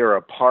they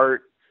are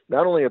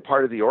not only a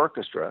part of the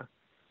orchestra,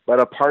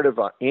 but a part of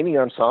any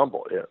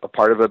ensemble, a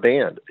part of a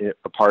band,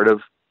 a part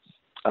of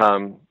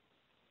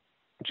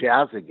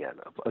jazz again,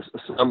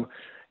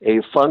 a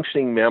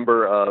functioning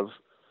member of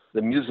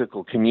the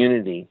musical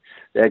community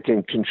that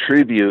can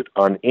contribute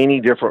on any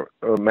different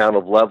amount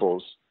of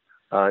levels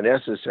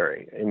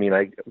necessary.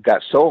 I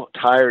got so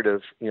tired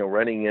of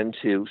running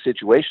into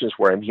situations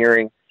where I'm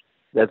hearing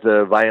that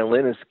the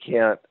violinist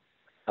can't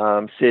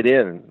fit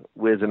in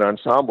with an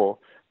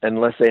ensemble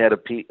unless they had a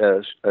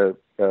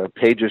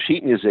page of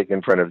sheet music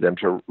in front of them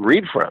to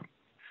read from.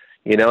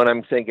 And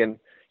I'm thinking,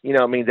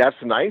 that's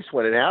nice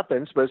when it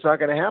happens, but it's not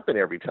going to happen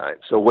every time.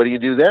 So what do you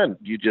do then?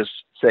 You just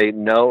say,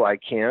 no, I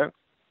can't,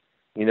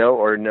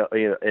 or no,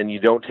 and you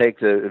don't take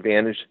the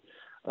advantage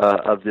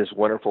of this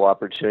wonderful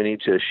opportunity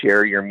to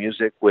share your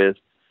music with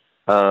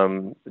a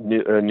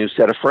new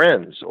set of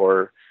friends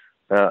or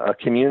a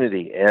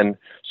community. And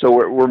so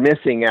we're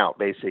missing out,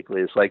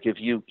 basically. It's like, if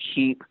you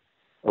keep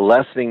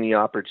lessening the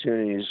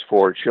opportunities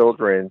for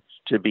children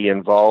to be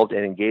involved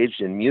and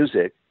engaged in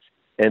music,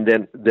 and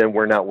then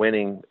we're not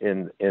winning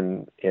in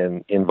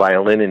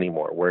violin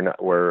anymore.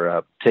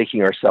 We're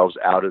taking ourselves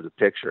out of the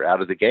picture,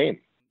 out of the game.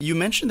 You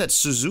mentioned that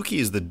Suzuki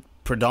is the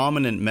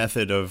predominant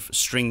method of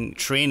string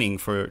training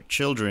for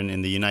children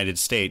in the United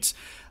States.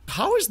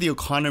 How is the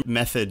O'Connor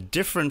method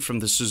different from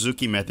the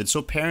Suzuki method?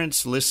 So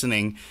parents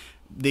listening,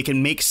 they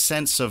can make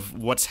sense of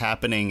what's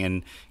happening,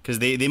 and because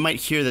they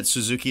might hear that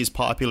Suzuki is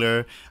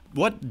popular.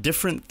 What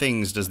different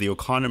things does the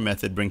O'Connor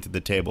method bring to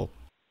the table?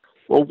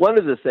 Well, one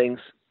of the things,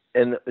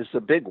 and it's a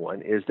big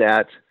one, is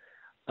that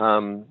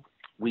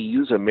we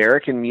use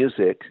American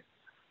music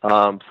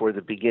for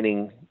the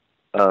beginning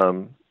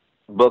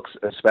books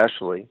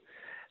especially,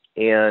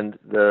 and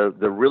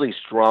the really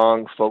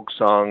strong folk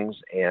songs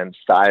and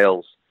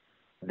styles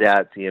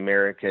that the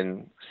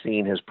American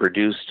scene has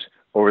produced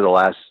over the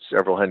last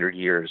several hundred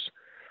years.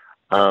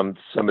 Some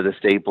of the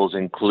staples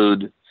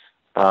include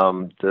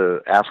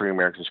the African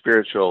American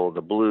spiritual,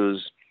 the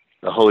blues,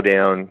 the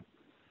hoedown,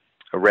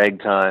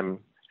 ragtime,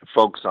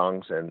 folk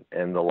songs,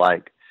 and the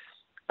like.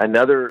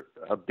 Another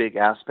big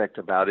aspect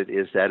about it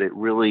is that it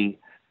really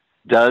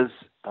does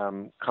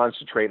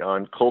concentrate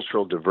on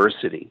cultural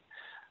diversity.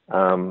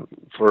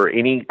 For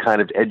any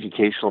kind of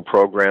educational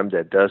program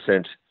that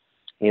doesn't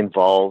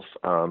involve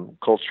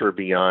culture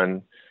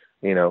beyond,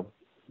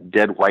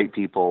 dead white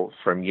people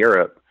from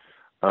Europe,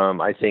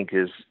 I think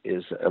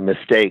is a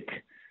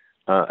mistake,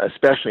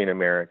 especially in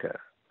America.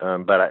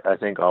 But I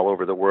think all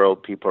over the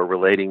world, people are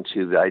relating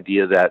to the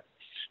idea that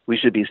we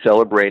should be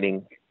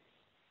celebrating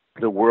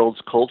the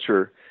world's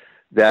culture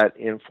that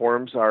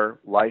informs our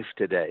life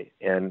today.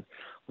 And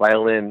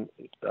violin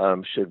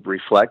should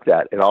reflect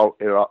that. It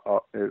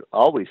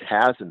always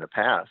has in the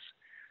past.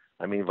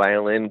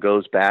 Violin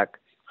goes back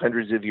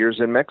hundreds of years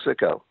in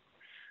Mexico,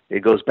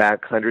 It goes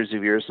back hundreds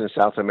of years in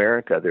South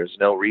America. There's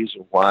no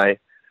reason why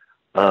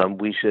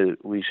we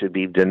should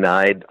be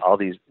denied all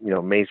these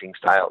amazing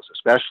styles,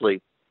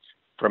 especially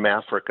from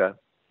Africa,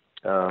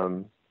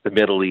 the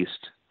Middle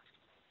East,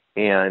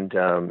 and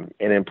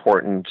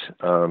important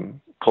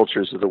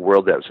cultures of the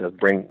world that have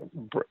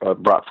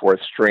brought forth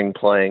string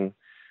playing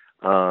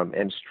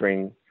and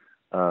string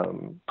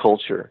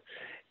culture.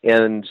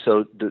 And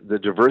so the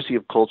diversity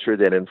of culture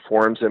that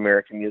informs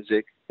American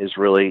music is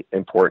really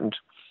important.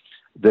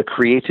 The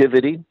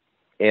creativity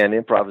and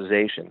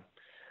improvisation,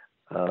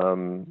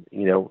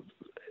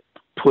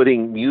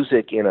 putting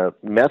music in a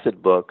method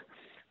book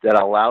that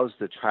allows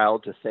the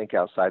child to think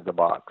outside the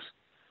box.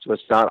 So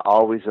it's not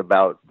always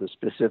about the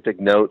specific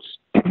notes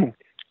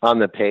on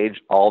the page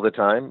all the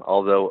time,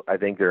 although I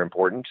think they're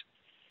important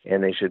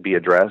and they should be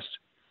addressed.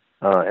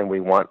 And we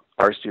want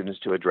our students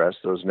to address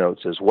those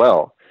notes as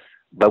well.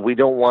 But we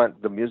don't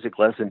want the music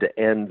lesson to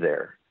end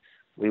there.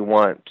 We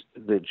want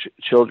the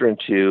children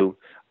to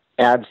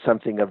add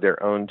something of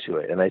their own to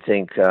it. And I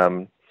think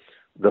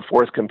the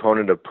fourth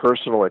component of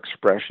personal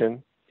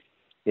expression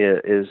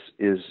is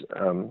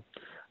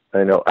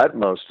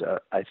utmost,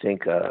 I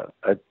think, a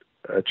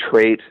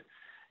trait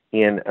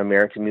in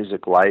American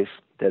music life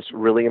that's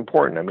really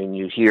important. I mean,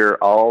 you hear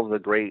all the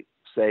great,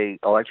 say,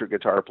 electric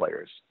guitar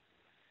players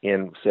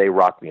in, say,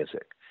 rock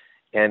music,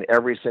 and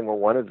every single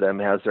one of them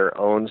has their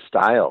own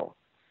style.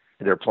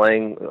 They're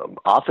playing,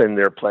 often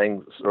they're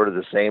playing sort of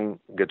the same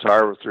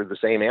guitar through the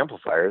same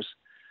amplifiers,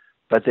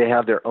 but they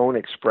have their own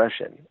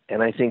expression.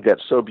 And I think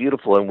that's so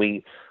beautiful. And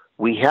we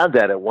had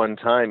that at one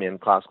time in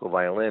classical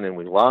violin, and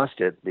we lost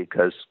it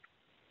because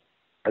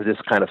of this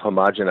kind of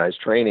homogenized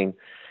training.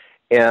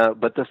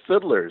 But the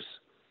fiddlers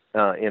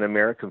in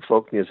American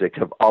folk music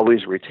have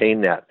always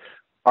retained that,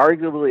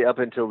 arguably up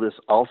until this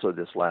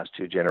last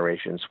two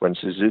generations, when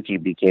Suzuki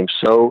became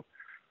so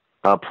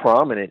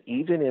prominent,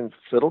 even in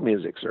fiddle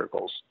music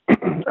circles.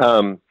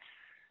 I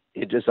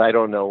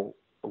don't know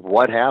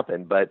what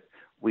happened, but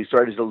we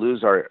started to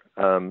lose our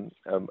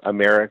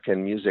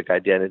American music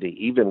identity,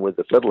 even with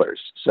the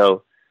fiddlers.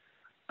 So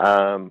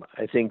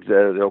I think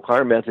the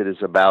O'Connor method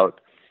is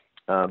about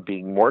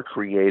being more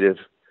creative,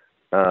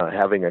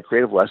 having a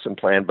creative lesson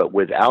plan, but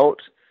without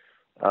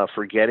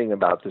forgetting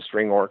about the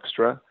string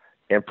orchestra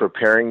and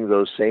preparing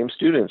those same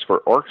students for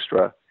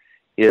orchestra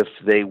if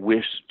they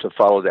wish to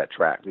follow that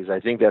track. Because I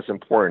think that's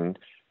important,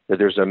 that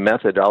there's a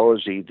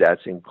methodology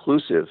that's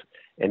inclusive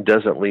and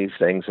doesn't leave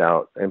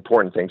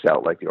important things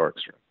out like the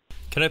orchestra.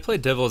 Can I play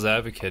devil's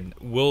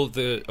advocate? Will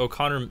the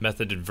O'Connor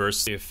method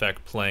adversely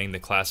affect playing the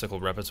classical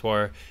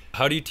repertoire?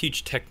 How do you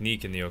teach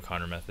technique in the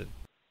O'Connor method?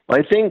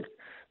 I think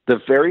the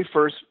very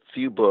first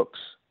few books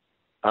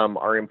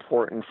are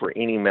important for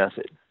any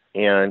method.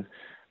 And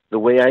the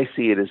way I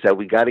see it is that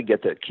we got to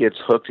get the kids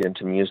hooked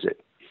into music.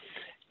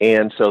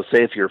 And so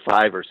say if you're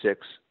 5 or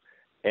 6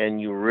 and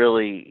you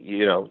really,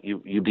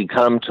 you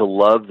become to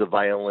love the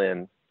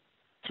violin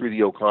through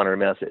the O'Connor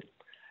method.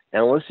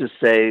 And let's just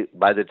say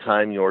by the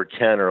time you're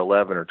 10 or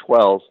 11 or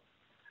 12,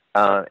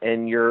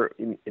 and you're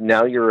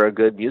a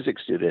good music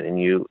student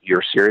and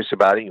you're serious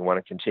about it, you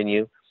want to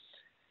continue,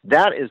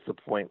 that is the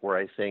point where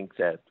I think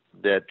that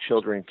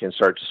children can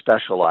start to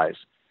specialize.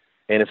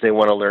 And if they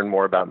want to learn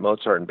more about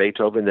Mozart and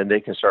Beethoven, then they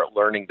can start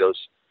learning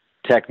those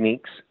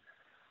techniques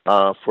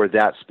for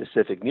that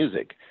specific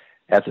music.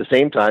 At the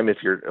same time,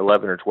 if you're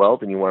 11 or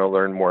 12 and you want to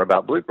learn more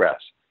about bluegrass,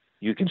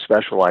 you can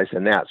specialize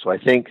in that. So I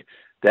think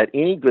that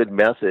any good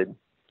method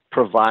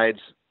provides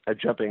a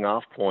jumping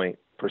off point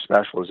for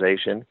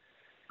specialization.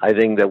 I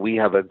think that we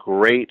have a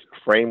great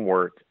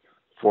framework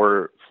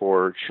for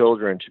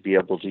children to be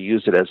able to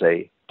use it as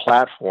a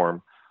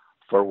platform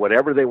for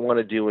whatever they want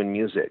to do in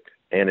music.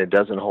 And it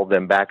doesn't hold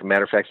them back. As a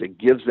matter of fact, it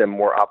gives them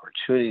more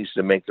opportunities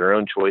to make their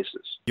own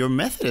choices. Your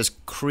method has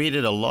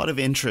created a lot of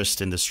interest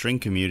in the string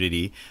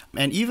community,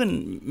 and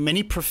even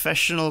many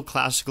professional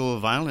classical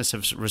violinists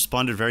have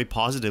responded very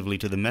positively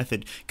to the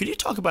method. Could you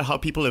talk about how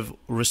people have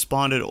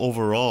responded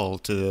overall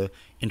to the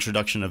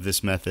introduction of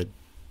this method?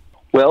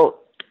 Well,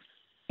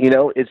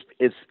 it's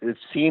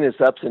seen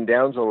its ups and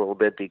downs a little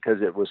bit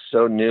because it was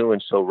so new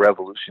and so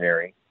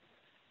revolutionary.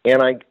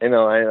 And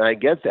I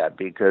get that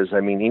because,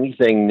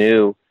 anything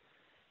new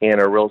in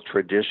a real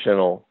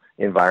traditional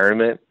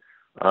environment,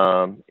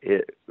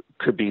 it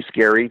could be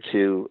scary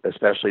to,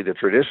 especially the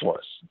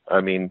traditionalists.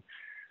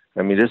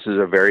 This is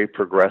a very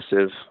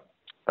progressive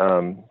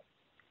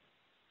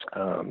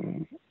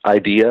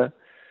idea,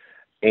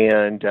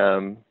 and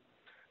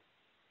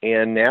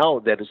now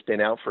that it's been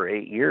out for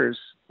 8 years,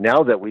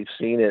 now that we've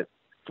seen it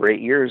for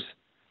 8 years,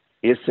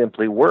 it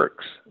simply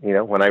works.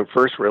 When I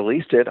first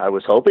released it, I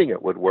was hoping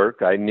it would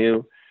work. I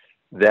knew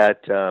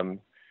that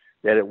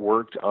it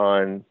worked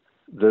on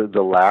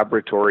the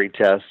laboratory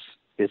tests,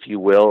 if you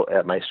will,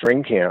 at my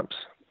string camps,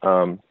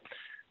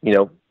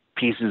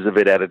 pieces of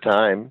it at a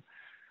time.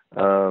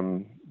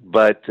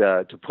 But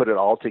to put it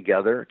all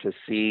together, to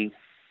see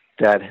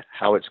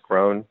how it's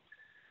grown,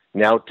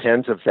 now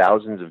tens of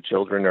thousands of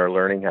children are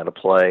learning how to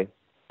play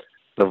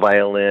the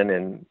violin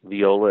and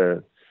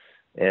viola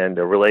and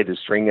related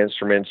string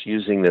instruments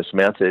using this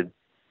method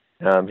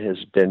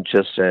has been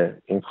just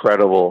an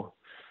incredible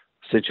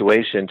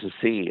situation to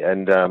see.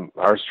 And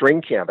our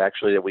string camp,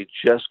 actually, that we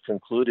just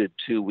concluded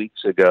 2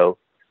 weeks ago,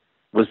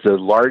 was the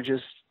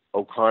largest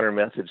O'Connor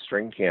method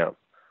string camp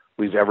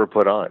we've ever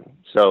put on.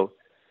 So,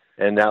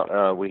 and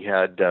now we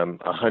had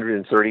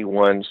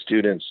 131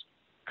 students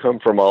come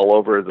from all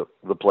over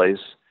the place,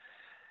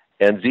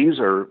 and these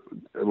are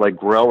like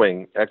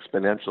growing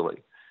exponentially.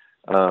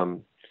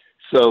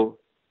 So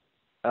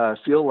I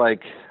feel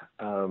like,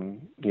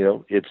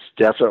 it's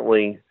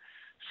definitely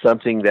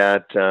something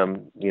that,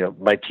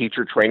 my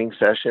teacher training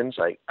sessions,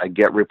 I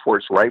get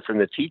reports right from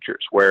the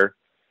teachers where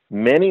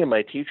many of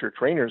my teacher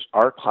trainers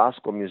are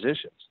classical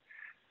musicians,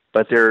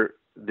 but they're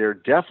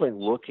definitely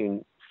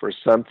looking for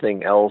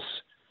something else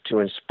to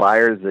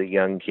inspire the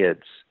young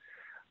kids.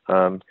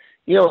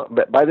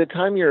 But by the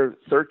time you're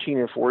 13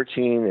 and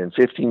 14 and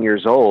 15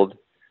 years old,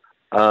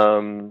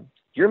 the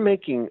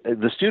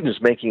student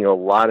is making a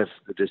lot of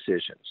the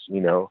decisions.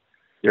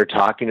 They're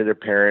talking to their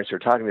parents, they're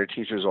talking to their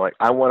teachers, like,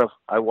 I want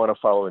to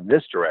follow in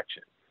this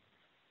direction.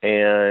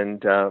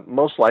 And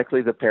most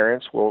likely the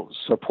parents will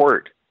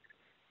support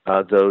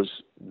those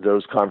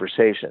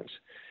conversations.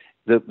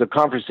 The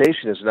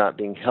conversation is not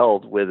being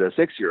held with a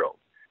 6-year-old.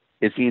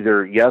 It's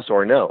either yes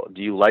or no.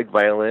 Do you like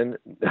violin?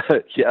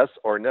 Yes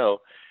or no.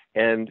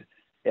 And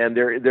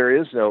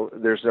there's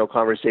no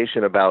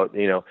conversation about,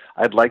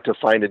 I'd like to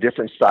find a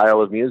different style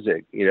of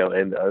music,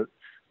 and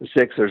the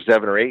 6 or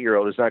 7 or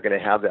 8-year-old is not going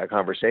to have that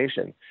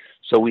conversation.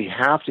 So we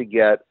have to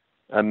get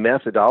a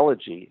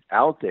methodology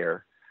out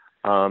there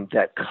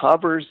that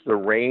covers the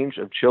range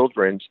of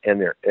children's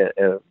and their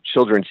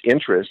children's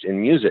interest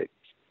in music.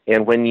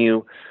 And when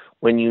you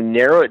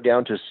narrow it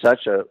down to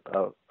such a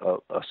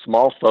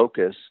small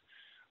focus,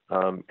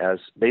 as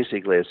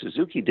basically as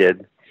Suzuki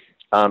did,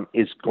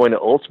 it's going to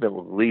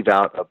ultimately leave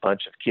out a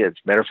bunch of kids.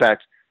 Matter of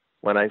fact,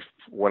 when I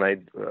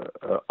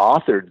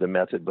authored the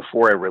method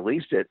before I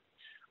released it,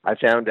 I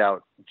found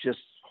out just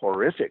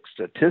horrific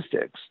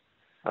statistics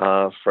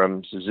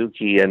from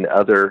Suzuki and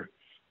other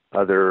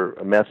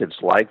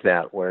methods like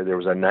that, where there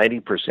was a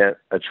 90%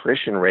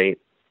 attrition rate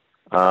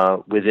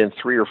within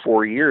 3 or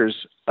 4 years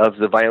of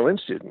the violin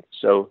student.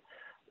 So,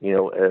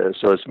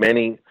 so as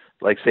many,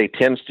 like say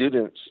 10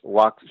 students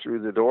walk through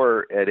the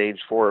door at age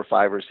 4 or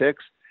 5 or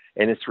 6,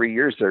 and in 3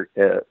 years, they're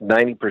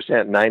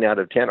 90%, 9 out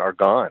of 10 are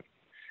gone.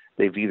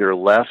 They've either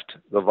left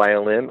the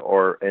violin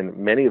and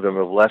many of them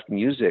have left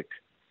music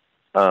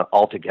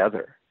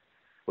altogether,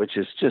 which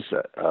is just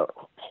a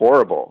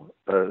horrible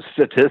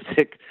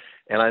statistic.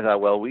 And I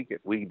thought, well, we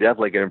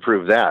definitely can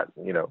improve that,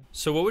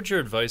 So what would your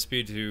advice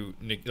be to,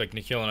 like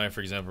Nikhil and I,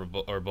 for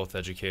example, are both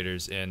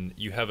educators, and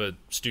you have a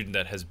student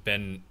that has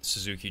been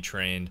Suzuki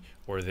trained,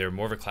 or they're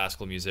more of a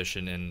classical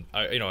musician, and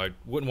I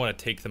wouldn't want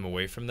to take them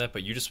away from that,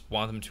 but you just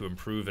want them to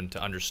improve and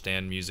to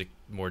understand music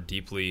more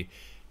deeply.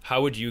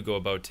 How would you go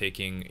about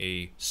taking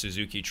a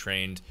Suzuki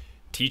trained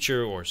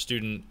teacher or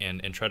student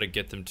and try to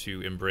get them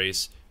to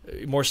embrace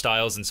more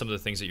styles and some of the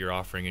things that you're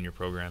offering in your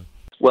program?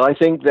 Well, I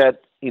think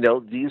that,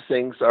 these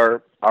things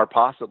are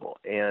possible.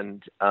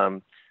 And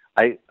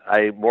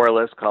I more or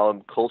less call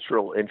them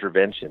cultural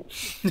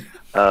interventions.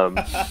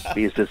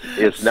 Because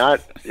it's not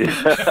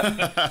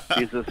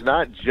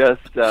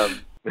just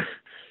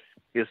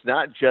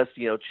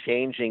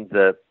changing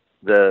the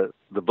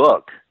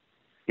book.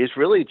 It's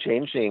really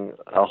changing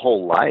a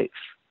whole life,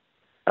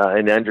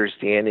 an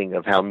understanding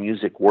of how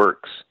music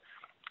works.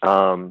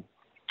 And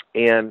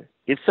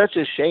it's such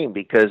a shame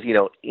because,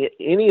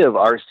 any of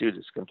our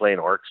students can play an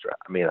orchestra.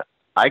 I mean,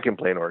 I can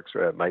play an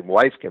orchestra. My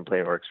wife can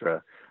play an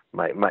orchestra.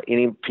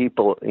 Any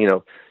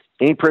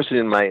person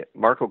in my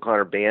Mark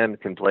O'Connor band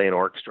can play an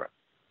orchestra.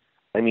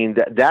 I mean,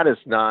 that is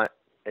not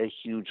a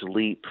huge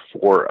leap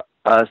for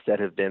us that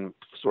have been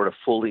sort of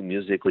fully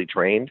musically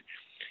trained.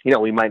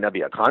 We might not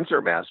be a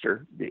concert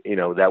master.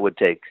 That would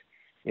take,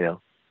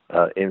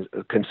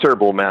 a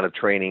considerable amount of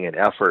training and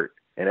effort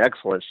and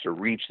excellence to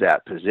reach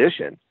that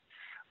position.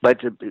 But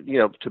to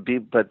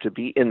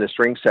be in the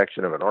string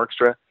section of an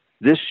orchestra,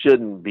 this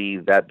shouldn't be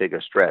that big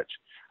a stretch.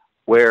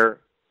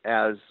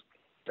 Whereas,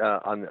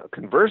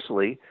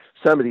 conversely,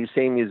 some of these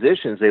same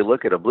musicians, they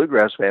look at a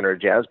bluegrass band or a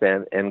jazz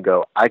band and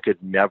go, I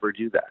could never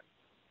do that.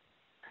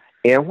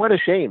 And what a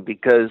shame,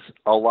 because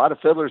a lot of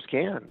fiddlers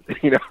can.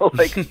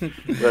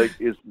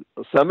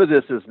 Some of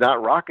this is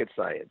not rocket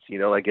science.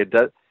 It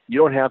does. You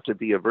don't have to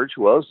be a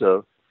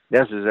virtuoso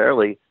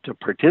necessarily to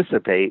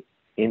participate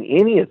in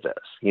any of this.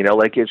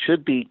 It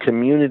should be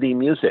community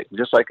music,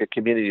 just like a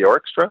community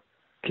orchestra,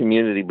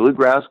 community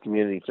bluegrass,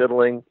 community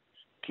fiddling,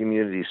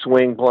 community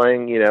swing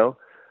playing.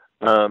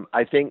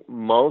 I think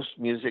most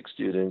music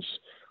students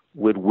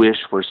would wish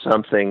for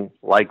something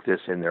like this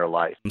in their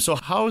life. So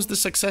how has the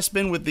success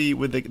been with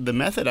the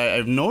method?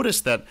 I've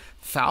noticed that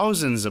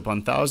thousands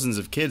upon thousands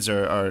of kids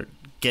are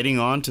getting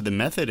on to the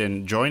method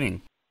and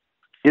joining.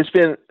 It's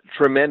been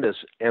tremendous,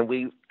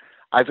 and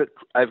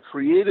I've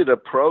created a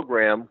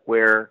program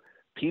where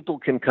people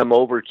can come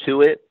over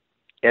to it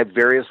at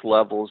various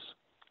levels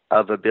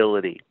of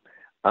ability.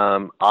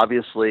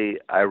 Obviously,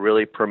 I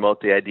really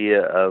promote the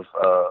idea of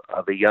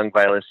a young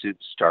violin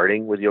student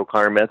starting with the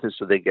O'Connor method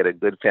so they get a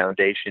good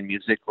foundation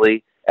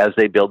musically as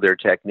they build their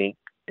technique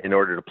in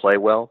order to play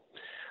well.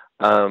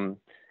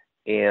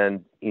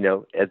 And, you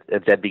know,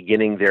 at that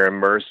beginning, they're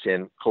immersed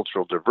in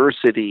cultural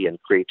diversity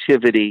and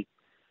creativity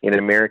in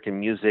American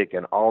music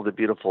and all the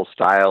beautiful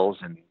styles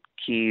and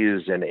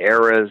keys and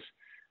eras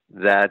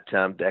that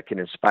can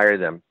inspire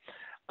them.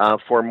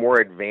 For more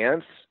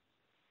advanced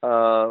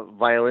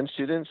violin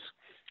students,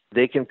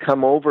 they can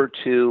come over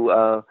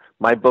to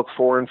my book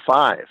 4 and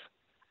 5.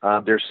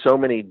 There's so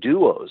many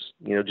duos.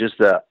 You know, just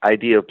the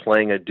idea of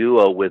playing a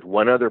duo with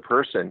one other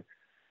person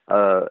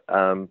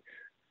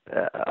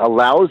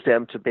allows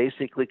them to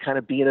basically kind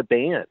of be in a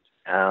band.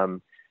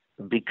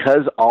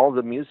 Because all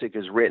the music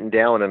is written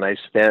down, and I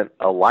spent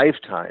a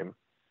lifetime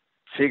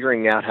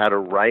figuring out how to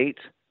write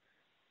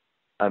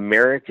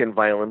American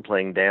violin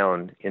playing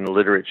down in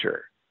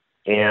literature.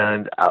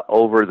 And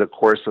over the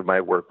course of my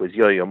work with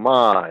Yo-Yo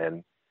Ma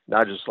and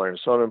Nadja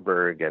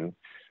Sonnenberg and,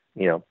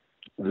 you know,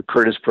 the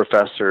Curtis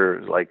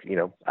professor, like, you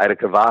know, Ida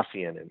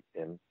Kavafian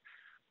and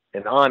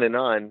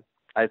on,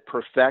 I've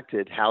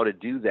perfected how to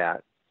do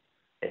that.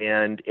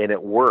 And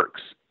it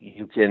works.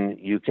 You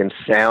can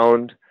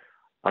sound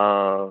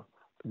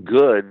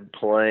good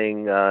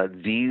playing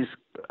these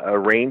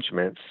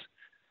arrangements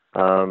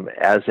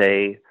as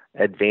a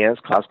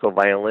advanced classical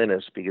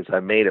violinist, because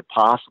I've made it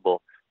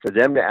possible for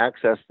them to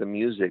access the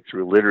music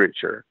through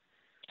literature,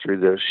 through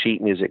the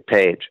sheet music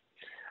page.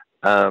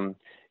 You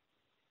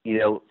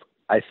know,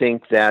 I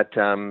think that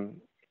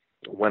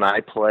when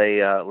I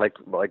play like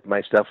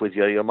my stuff with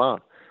Yo-Yo Ma,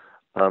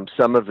 a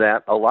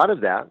lot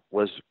of that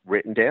was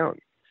written down.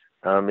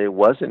 It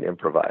wasn't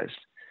improvised.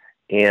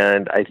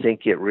 And I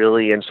think it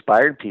really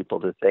inspired people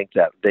to think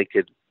that they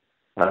could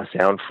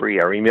sound free.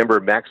 I remember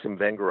Maxim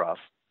Vengerov,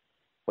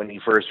 when he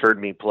first heard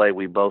me play,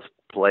 we both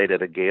played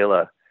at a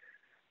gala,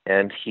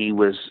 and he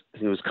was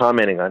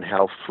commenting on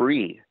how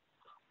free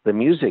the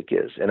music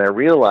is. And I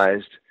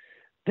realized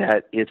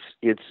that it's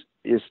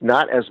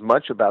not as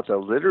much about the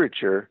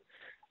literature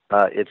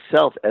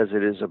itself as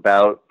it is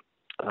about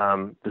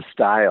the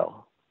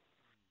style.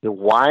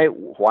 Why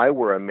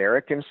were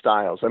American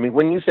styles? I mean,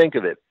 when you think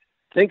of it,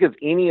 think of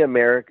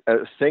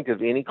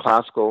any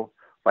classical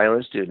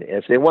violin student.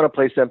 If they want to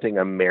play something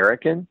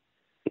American,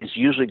 it's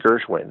usually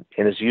Gershwin,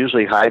 and it's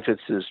usually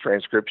Heifetz's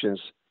transcriptions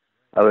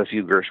of a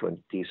few Gershwin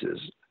pieces,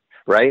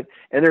 right?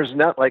 And there's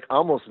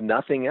almost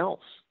nothing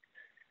else.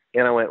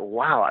 And I went,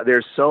 wow,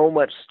 there's so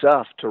much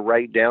stuff to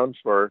write down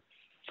for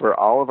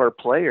all of our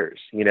players.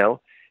 You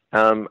know,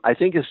 I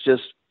think it's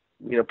just,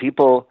 you know,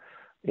 people,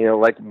 you know,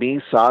 like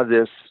me saw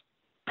this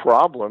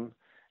problem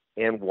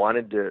and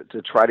wanted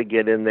to try to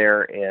get in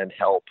there and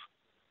help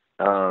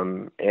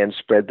and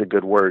spread the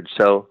good word.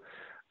 So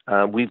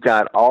we've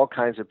got all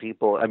kinds of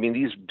people. I mean,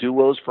 these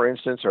duos, for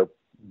instance, are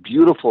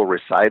beautiful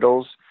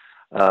recitals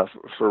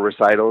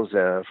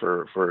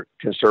for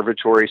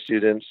conservatory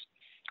students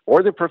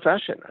or the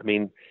profession. I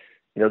mean,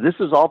 you know, this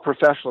is all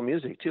professional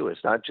music too.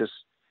 It's not just,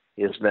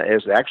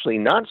 it's actually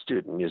not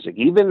student music.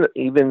 Even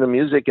the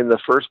music in the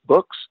first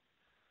books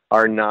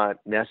are not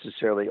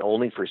necessarily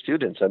only for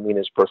students. I mean,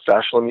 it's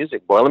professional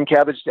music. Boil 'em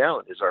Cabbage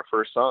Down is our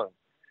first song.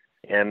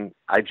 And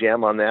I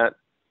jammed on that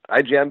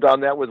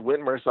with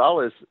Wynton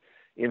Marsalis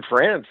in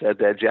France at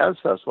that jazz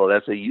festival.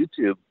 That's a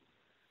YouTube,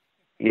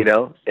 you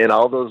know, and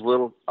all these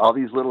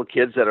little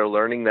kids that are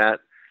learning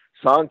that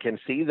song can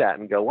see that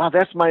and go, wow,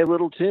 that's my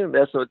little tune.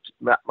 That's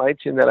my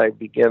tune that I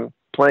began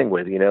playing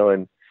with, you know.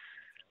 And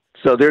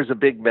so there's a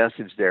big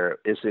message there.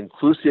 It's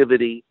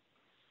inclusivity,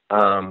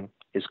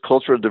 it's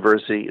cultural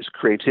diversity, it's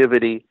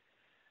creativity.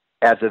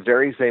 At the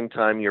very same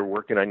time, you're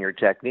working on your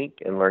technique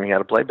and learning how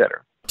to play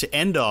better. To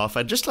end off,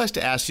 I'd just like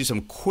to ask you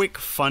some quick,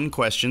 fun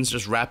questions,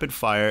 just rapid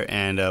fire,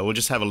 and we'll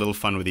just have a little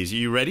fun with these. Are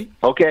you ready?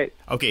 Okay.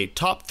 Okay,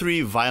 top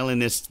 3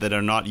 violinists that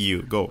are not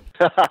you. Go.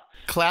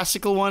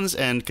 Classical ones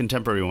and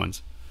contemporary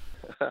ones.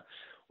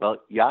 Well,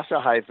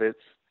 Jascha Heifetz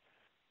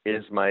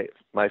is my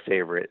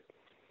favorite.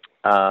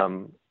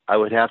 I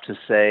would have to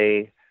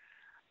say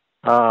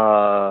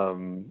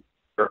Itzhak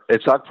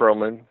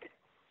Perlman.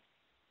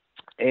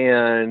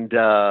 And,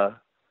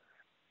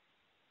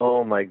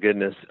 oh my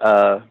goodness,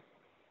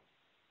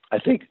 I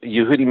think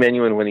Yehudi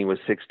Menuhin when he was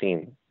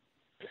 16.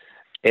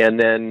 And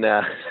then,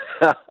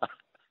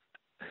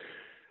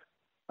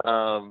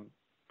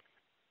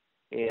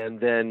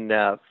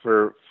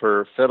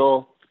 for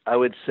fiddle, I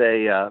would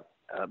say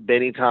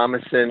Benny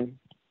Thomason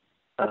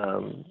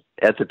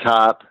at the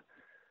top,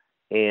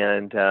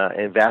 and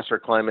Vassar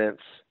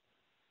Clements,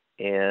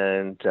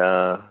 and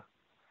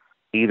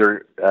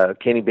either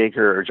Kenny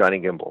Baker or Johnny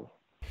Gimbel.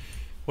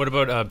 What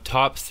about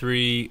top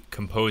 3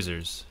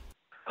 composers?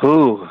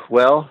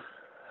 Well,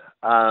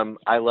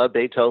 I love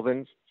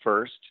Beethoven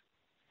first,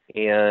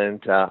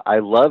 and I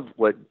love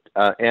what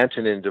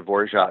Antonin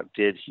Dvorak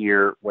did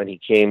here when he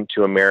came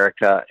to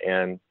America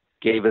and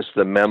gave us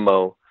the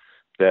memo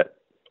that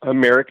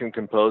American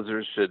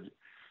composers should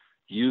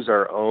use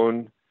our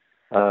own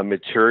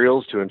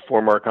materials to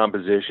inform our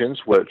compositions,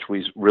 which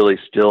we really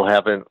still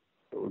haven't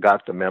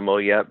got the memo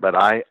yet, but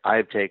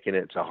I've taken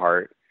it to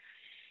heart.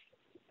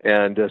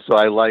 And so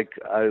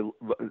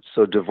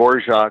so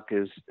Dvorak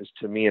is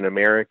to me an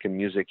American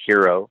music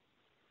hero.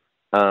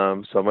 So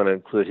I'm going to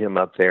include him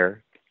up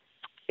there.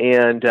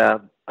 And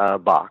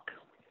Bach.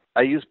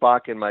 I use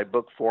Bach in my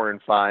book 4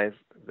 and 5.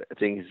 I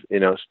think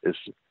is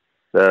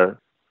the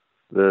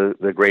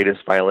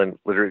greatest violin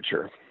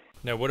literature.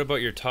 Now, what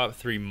about your top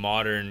 3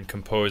 modern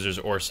composers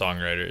or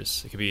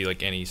songwriters? It could be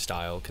like any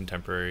style,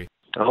 contemporary.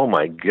 Oh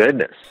my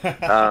goodness.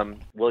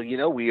 Well,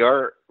 we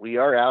are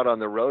out on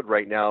the road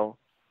right now,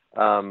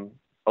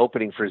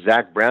 opening for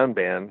Zac Brown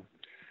Band,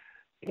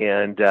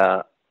 and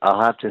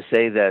I'll have to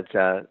say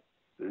that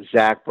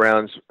Zac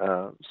Brown's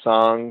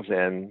songs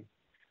and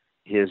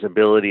his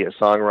ability at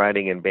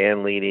songwriting and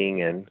band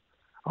leading and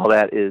all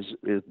that is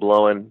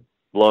blowing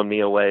me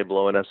away,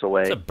 blowing us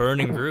away. It's a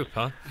burning group,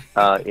 huh?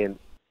 In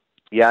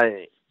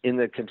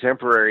the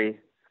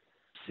contemporary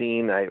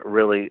scene, I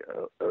really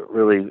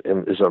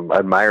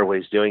admire what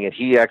he's doing. And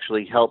he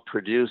actually helped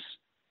produce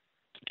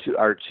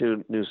our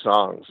 2 new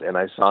songs. And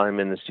I saw him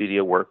in the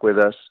studio work with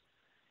us.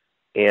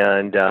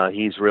 And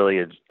he's really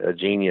a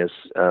genius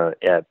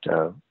at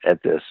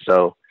this.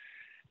 So,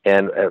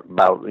 and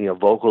about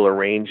vocal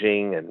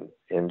arranging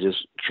and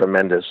just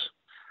tremendous.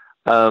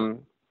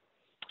 And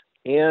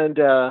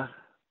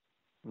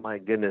my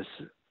goodness,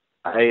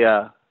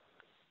 I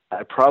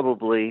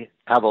probably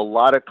have a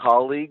lot of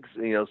colleagues,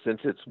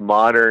 since it's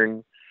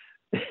modern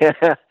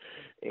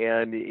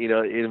and,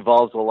 it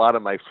involves a lot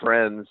of my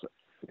friends.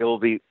 It'll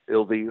be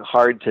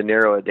hard to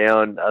narrow it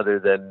down other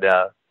than,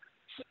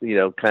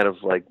 kind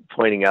of like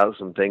pointing out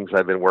some things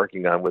I've been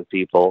working on with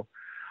people.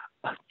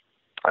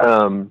 But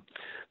some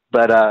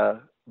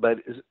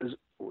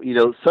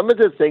of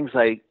the things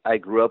I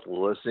grew up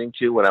listening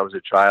to when I was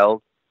a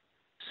child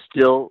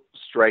still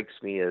strikes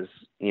me as,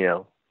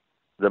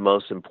 the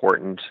most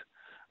important.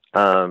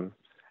 And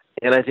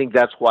I think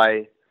that's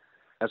why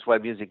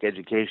music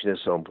education is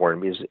so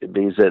important,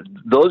 because that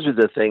those are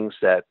the things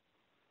that,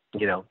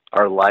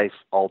 are life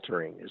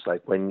altering. It's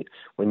like when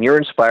you're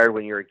inspired,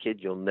 when you're a kid,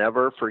 you'll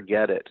never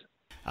forget it.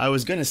 I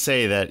was going to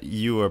say that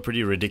you are a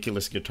pretty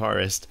ridiculous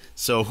guitarist.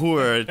 So who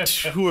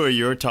are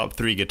your top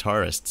 3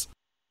 guitarists?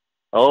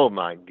 Oh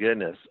my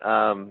goodness.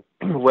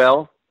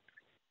 Well,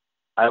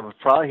 I would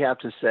probably have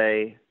to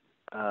say,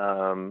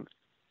 Django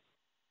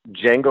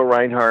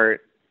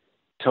Reinhardt,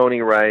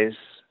 Tony Rice,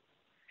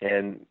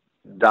 and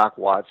Doc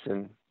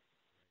Watson.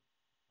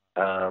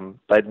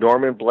 But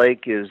Norman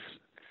Blake is,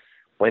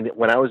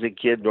 when I was a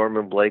kid,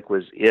 Norman Blake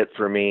was it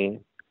for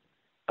me.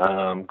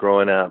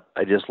 Growing up,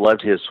 I just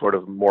loved his sort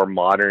of more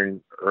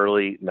modern,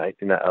 late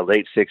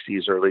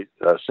 60s, early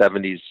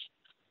 70s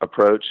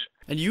approach.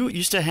 And you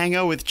used to hang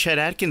out with Chet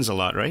Atkins a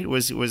lot, right?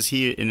 Was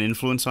he an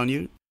influence on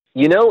you?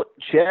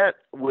 Chet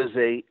was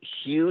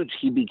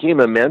he became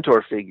a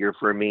mentor figure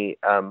for me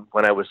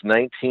when I was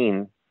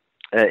 19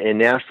 in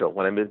Nashville.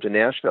 When I moved to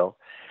Nashville,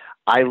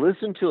 I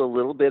listened to a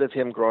little bit of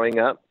him growing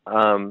up,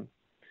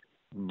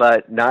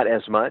 but not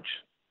as much.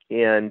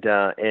 And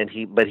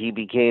he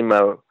became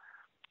a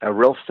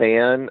real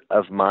fan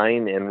of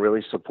mine and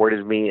really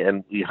supported me,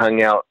 and we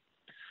hung out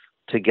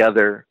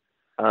together.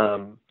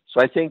 So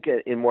I think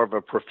in more of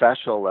a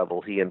professional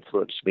level, he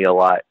influenced me a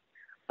lot.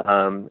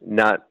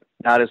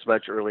 Not as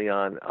much early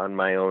on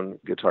my own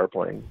guitar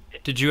playing.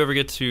 Did you ever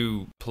get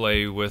to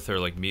play with or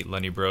meet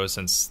Lenny Breau,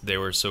 since they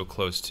were so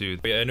close too?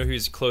 I know he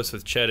was close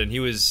with Chet, and he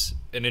was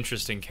an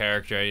interesting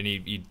character, and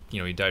he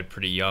died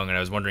pretty young. And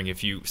I was wondering if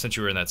since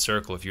you were in that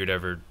circle, if you had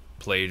ever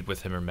played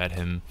with him or met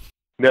him.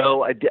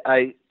 No,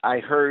 I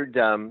heard,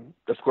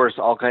 of course,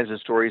 all kinds of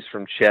stories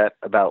from Chet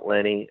about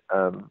Lenny.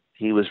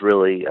 He was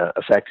really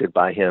affected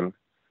by him,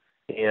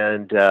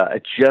 and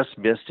I just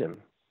missed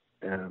him.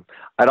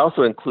 I'd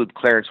also include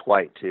Clarence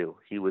White, too.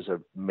 He was a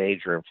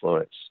major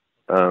influence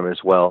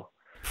as well.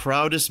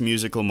 Proudest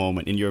musical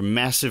moment in your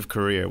massive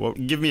career? Well,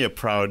 give me a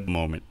proud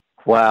moment.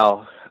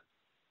 Wow.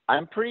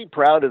 I'm pretty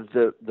proud of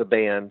the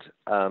band,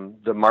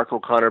 the Mark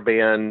O'Connor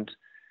Band,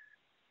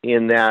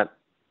 in that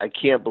I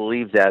can't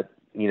believe that,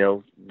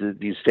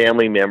 these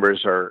family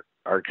members are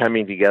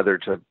coming together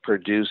to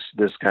produce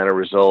this kind of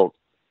result.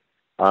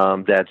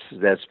 That's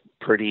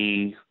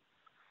pretty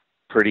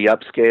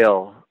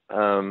upscale.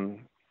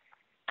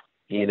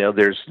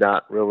 There's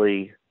not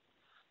really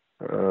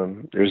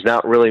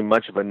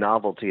much of a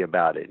novelty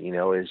about it.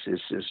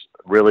 It's just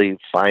really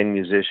fine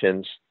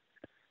musicians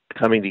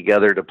coming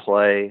together to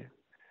play.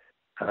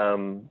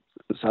 So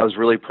I was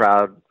really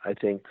proud, I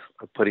think,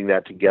 of putting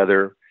that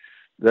together.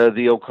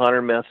 The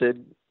O'Connor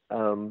method,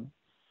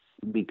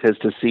 because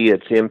to see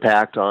its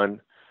impact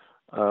on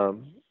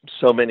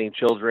so many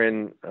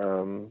children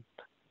and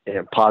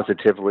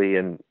positively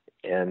and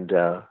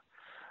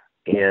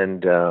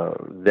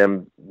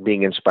them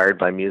being inspired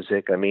by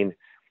music. I mean,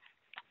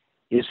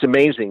 it's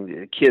amazing.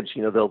 The kids,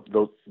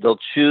 they'll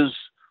choose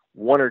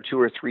 1 or 2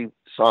 or 3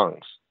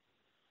 songs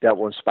that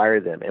will inspire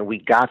them, and we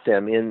got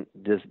them in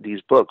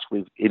these books.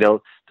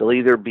 They'll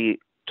either be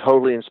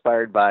totally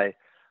inspired by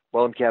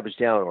While I'm Cabbage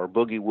Down, or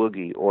Boogie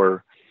Woogie,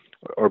 or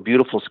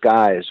Beautiful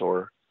Skies,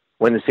 or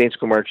When the Saints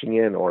Go Marching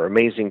In, or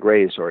Amazing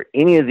Grace, or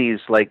any of these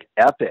like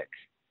epic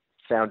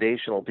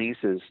foundational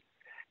pieces,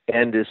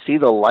 and to see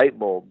the light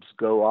bulbs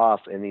go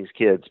off in these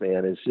kids,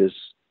 man, is just,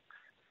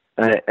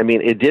 I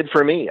mean, it did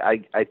for me.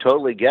 I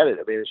totally get it.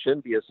 I mean, it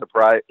shouldn't be a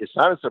surprise. It's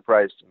not a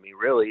surprise to me,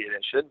 really, and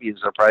it shouldn't be a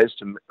surprise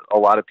to a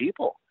lot of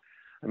people.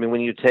 I mean,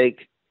 when you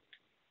take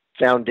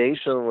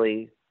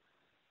foundationally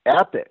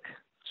epic,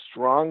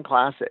 strong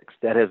classics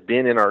that have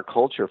been in our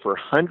culture for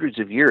hundreds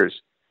of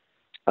years,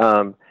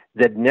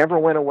 that never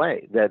went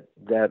away, that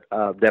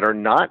are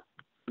not,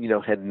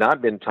 had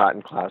not been taught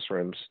in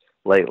classrooms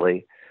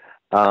lately,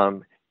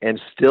 and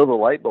still the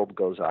light bulb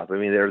goes off. I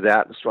mean, they're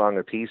that strong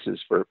of pieces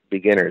for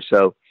beginners.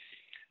 So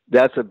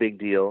that's a big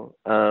deal.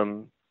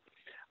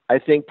 I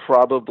think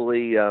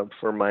probably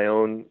for my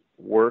own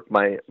work,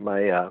 my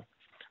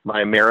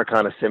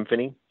Americana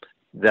Symphony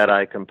that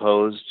I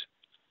composed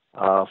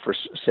for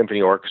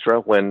symphony orchestra,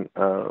 when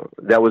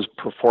that was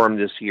performed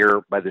this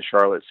year by the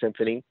Charlotte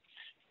Symphony.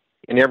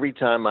 And every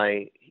time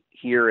I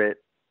hear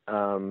it,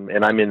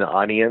 and I'm in the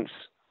audience,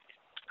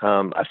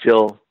 I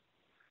feel,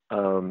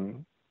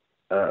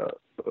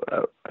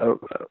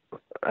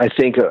 I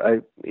think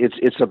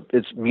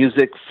it's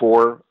music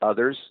for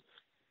others.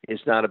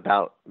 It's not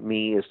about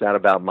me. It's not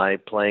about my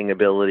playing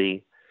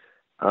ability.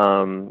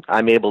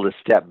 I'm able to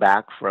step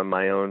back from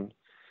my own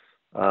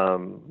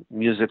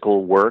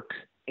musical work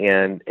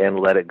and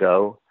let it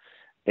go.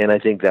 And I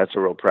think that's a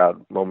real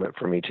proud moment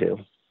for me too.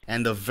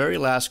 And the very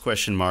last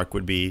question, Mark,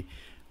 would be,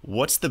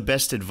 what's the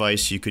best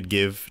advice you could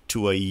give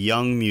to a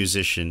young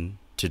musician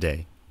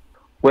today?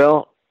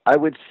 Well, I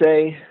would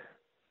say,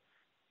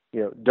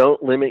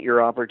 don't limit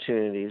your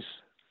opportunities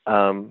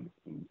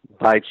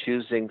by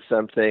choosing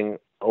something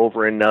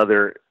over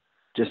another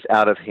just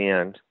out of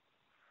hand.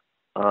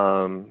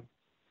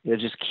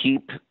 Just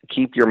keep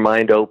your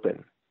mind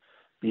open,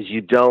 because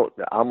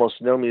almost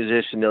no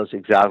musician knows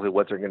exactly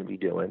what they're going to be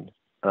doing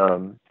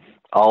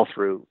all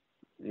through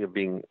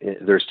being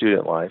their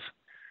student life.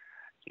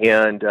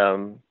 And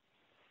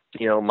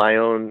my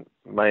own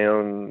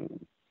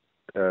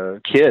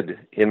kid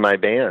in my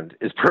band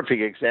is a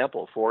perfect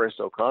example,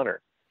 Forrest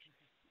O'Connor.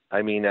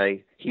 I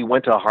mean, he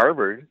went to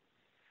Harvard,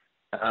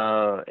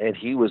 and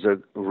he was a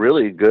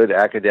really good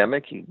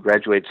academic. He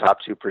graduated top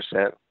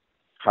 2%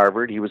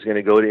 Harvard. He was going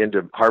to go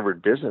into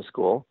Harvard Business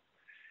School.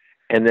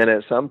 And then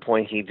at some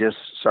point, he just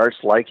starts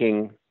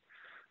liking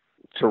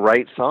to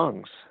write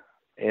songs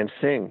and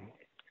sing,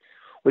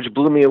 which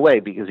blew me away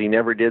because he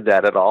never did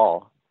that at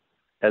all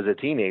as a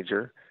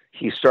teenager.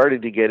 He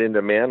started to get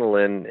into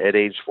mandolin at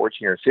age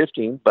 14 or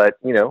 15, but,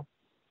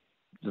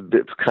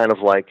 it's kind of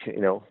like,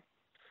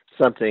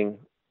 something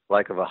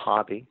like of a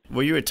hobby.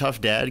 Were you a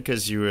tough dad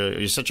because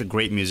you're such a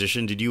great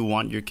musician? Did you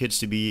want your kids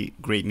to be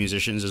great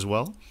musicians as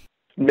well?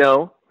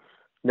 No,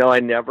 I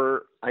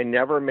never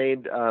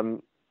made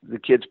the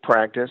kids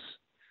practice.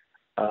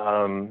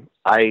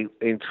 I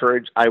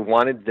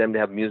wanted them to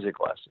have music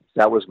lessons.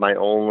 That was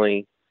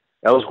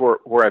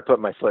where I put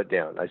my foot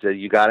down. I said,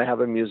 you got to have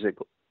a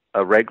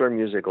regular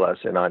music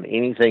lesson on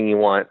anything you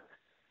want,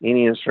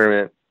 any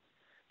instrument,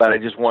 but I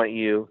just want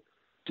you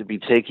to be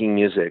taking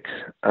music.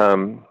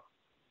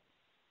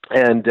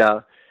 And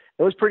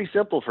it was pretty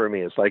simple for me.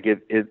 It's like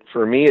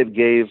for me, it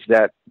gave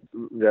that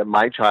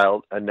my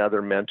child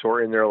another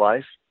mentor in their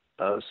life,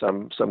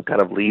 some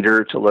kind of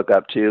leader to look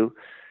up to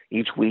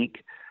each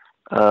week.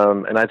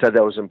 And I thought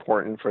that was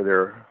important for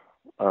their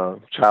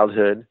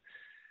childhood.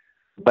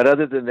 But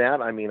other than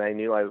that,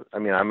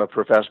 I'm a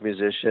professional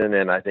musician,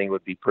 and I think it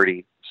would be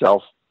pretty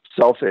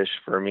selfish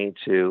for me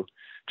to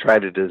try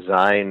to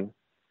design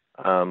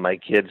my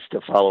kids to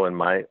follow in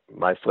my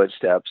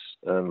footsteps.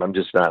 I'm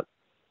just not,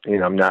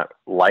 I'm not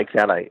like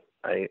that. I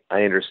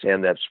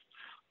understand that's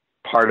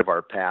part of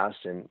our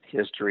past and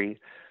history,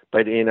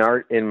 but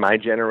in my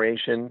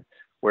generation,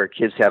 where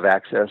kids have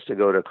access to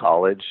go to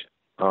college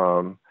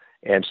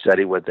and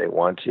study what they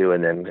want to,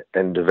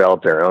 and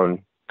develop their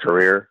own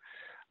career,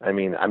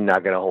 I'm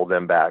not going to hold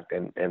them back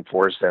and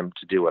force them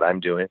to do what I'm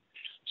doing.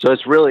 So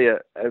it's really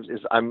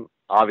I'm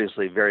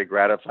obviously very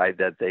gratified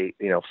that they,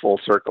 full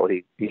circle,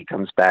 he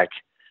comes back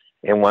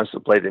and wants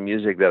to play the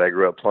music that I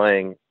grew up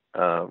playing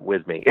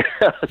with me.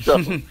 So,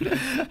 and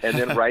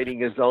then writing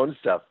his own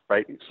stuff,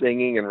 right?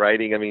 Singing and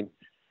writing. I'm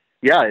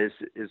kind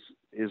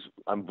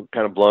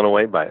of blown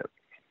away by it.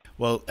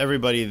 Well,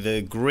 everybody,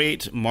 the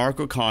great Mark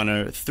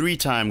O'Connor,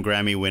 3-time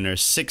Grammy winner,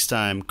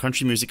 6-time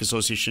Country Music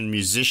Association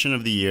Musician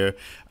of the Year,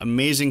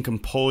 amazing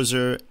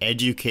composer,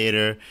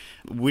 educator.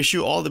 Wish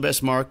you all the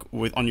best, Mark,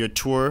 on your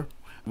tour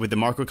with the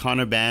Mark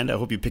O'Connor Band. I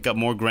hope you pick up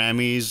more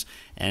Grammys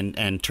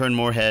and turn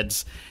more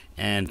heads.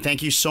 And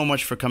thank you so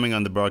much for coming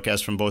on the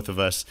broadcast from both of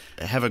us.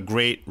 Have a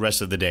great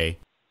rest of the day.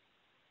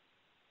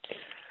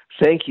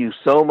 Thank you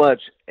so much.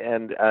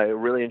 And I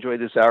really enjoyed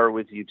this hour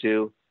with you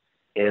too.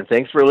 And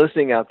thanks for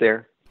listening out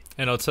there.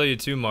 And I'll tell you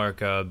too,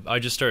 Mark, I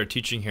just started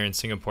teaching here in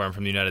Singapore. I'm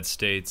from the United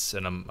States,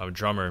 and I'm a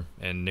drummer,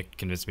 and Nick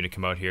convinced me to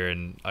come out here,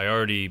 and I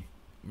already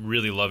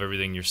really love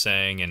everything you're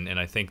saying, and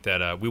I think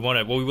that we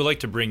would like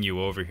to bring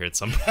you over here at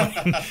some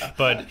point.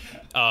 But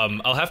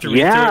I'll have to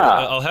read through it.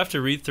 I'll have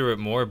to read through it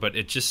more, but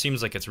it just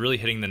seems like it's really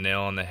hitting the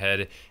nail on the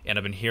head, and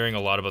I've been hearing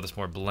a lot about this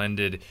more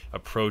blended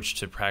approach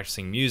to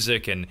practicing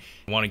music, and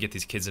I want to get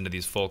these kids into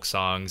these folk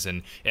songs,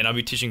 and I'll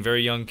be teaching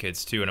very young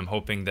kids too, and I'm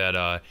hoping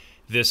that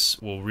this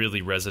will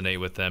really resonate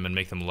with them and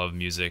make them love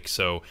music.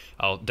 So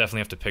I'll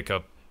definitely have to pick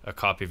up a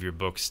copy of your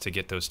books to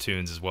get those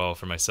tunes as well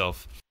for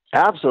myself.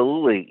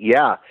 Absolutely,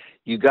 yeah.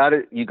 You got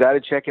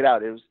to check it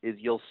out.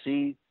 You'll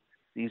see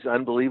these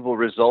unbelievable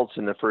results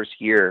in the first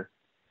year,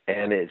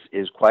 and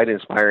it's quite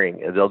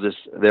inspiring.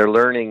 They're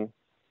learning,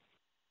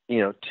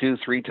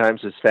 2-3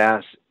 times as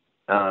fast,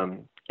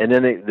 and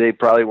then they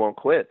probably won't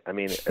quit. I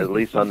mean, at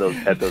least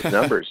at those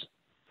numbers.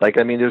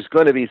 There's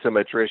going to be some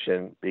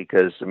attrition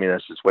because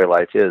that's just the way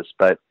life is.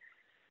 But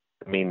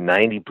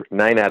 9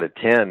 out of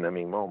 10.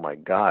 Oh my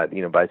God,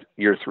 by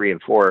year 3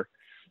 and 4,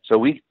 so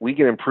we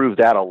can improve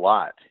that a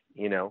lot,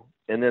 and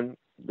then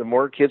the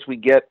more kids we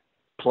get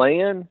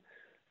playing,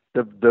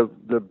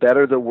 the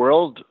better the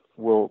world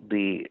will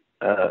be.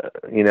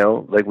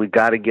 We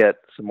got to get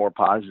some more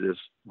positive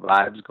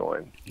vibes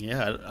going.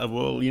 Yeah,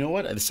 well, you know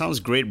what? It sounds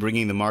great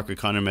bringing the Mark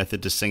O'Connor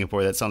method to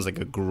Singapore. That sounds like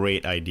a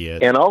great idea.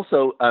 And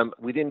also,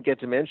 we didn't get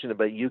to mention it,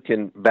 but you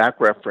can back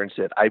reference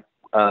it.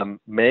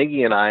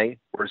 Maggie and I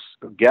were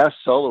guest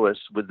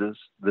soloists with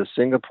the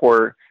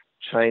Singapore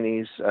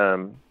Chinese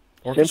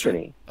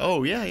Symphony.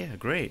 Oh, yeah,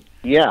 great.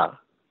 Yeah.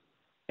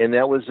 And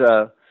that was,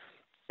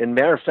 in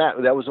matter of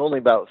fact, that was only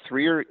about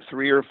 3 or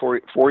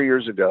 4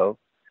 years ago,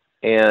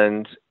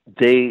 and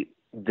they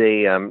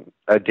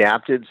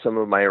adapted some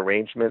of my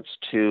arrangements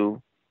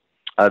to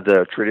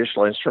the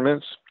traditional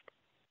instruments,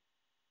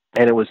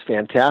 and it was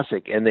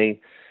fantastic. And they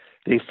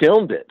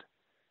filmed it,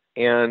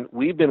 and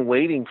we've been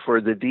waiting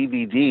for the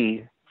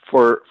DVD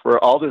for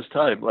all this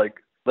time. Like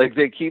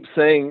they keep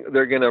saying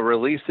they're going to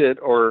release it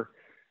or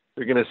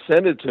they're going to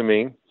send it to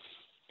me,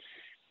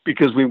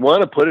 because we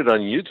want to put it on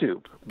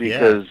YouTube,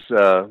 because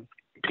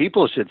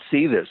people should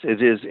see this.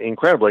 It is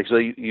incredible. So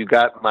you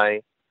got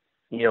my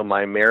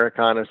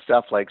Americana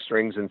stuff like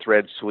Strings and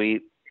Thread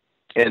Suite,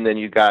 and then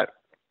you got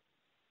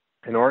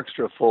an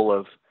orchestra full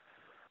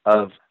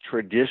of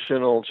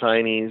traditional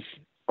Chinese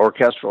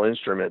orchestral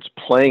instruments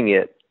playing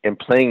it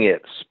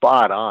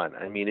spot on.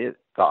 The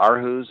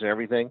erhus and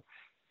everything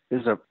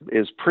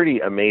is pretty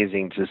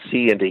amazing to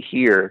see and to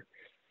hear.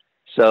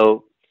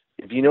 So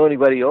if you know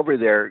anybody over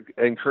there,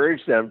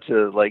 encourage them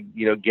to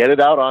get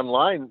it out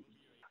online.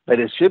 But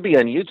it should be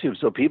on YouTube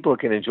so people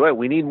can enjoy it.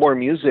 We need more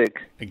music.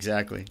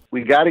 Exactly.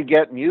 We got to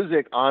get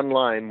music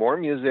online, more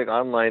music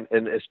online,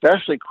 and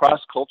especially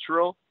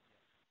cross-cultural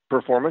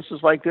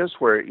performances like this,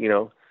 where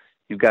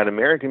you've got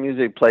American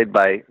music played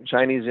by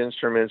Chinese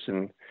instruments,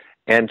 and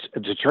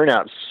to turn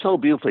out so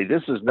beautifully.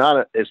 This is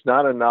it's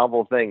not a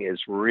novel thing.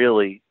 It's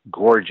really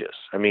gorgeous.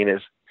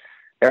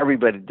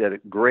 Everybody did a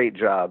great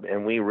job,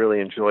 and we really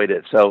enjoyed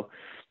it. So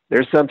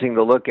there's something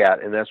to look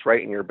at, and that's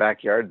right in your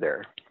backyard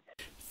there.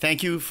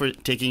 Thank you for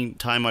taking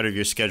time out of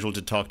your schedule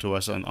to talk to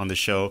us on the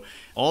show.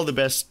 All the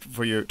best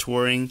for your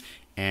touring,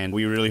 and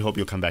we really hope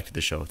you'll come back to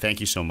the show. Thank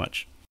you so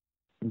much.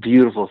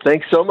 Beautiful.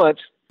 Thanks so much.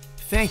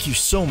 Thank you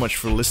so much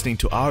for listening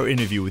to our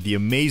interview with the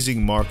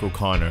amazing Mark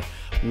O'Connor.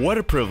 What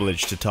a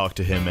privilege to talk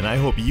to him, and I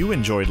hope you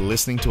enjoyed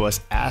listening to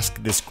us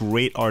ask this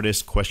great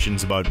artist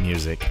questions about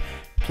music.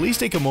 Please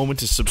take a moment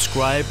to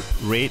subscribe,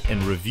 rate,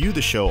 and review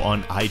the show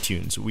on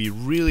iTunes. We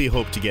really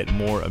hope to get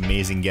more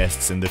amazing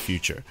guests in the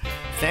future.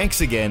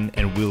 Thanks again,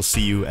 and we'll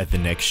see you at the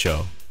next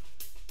show.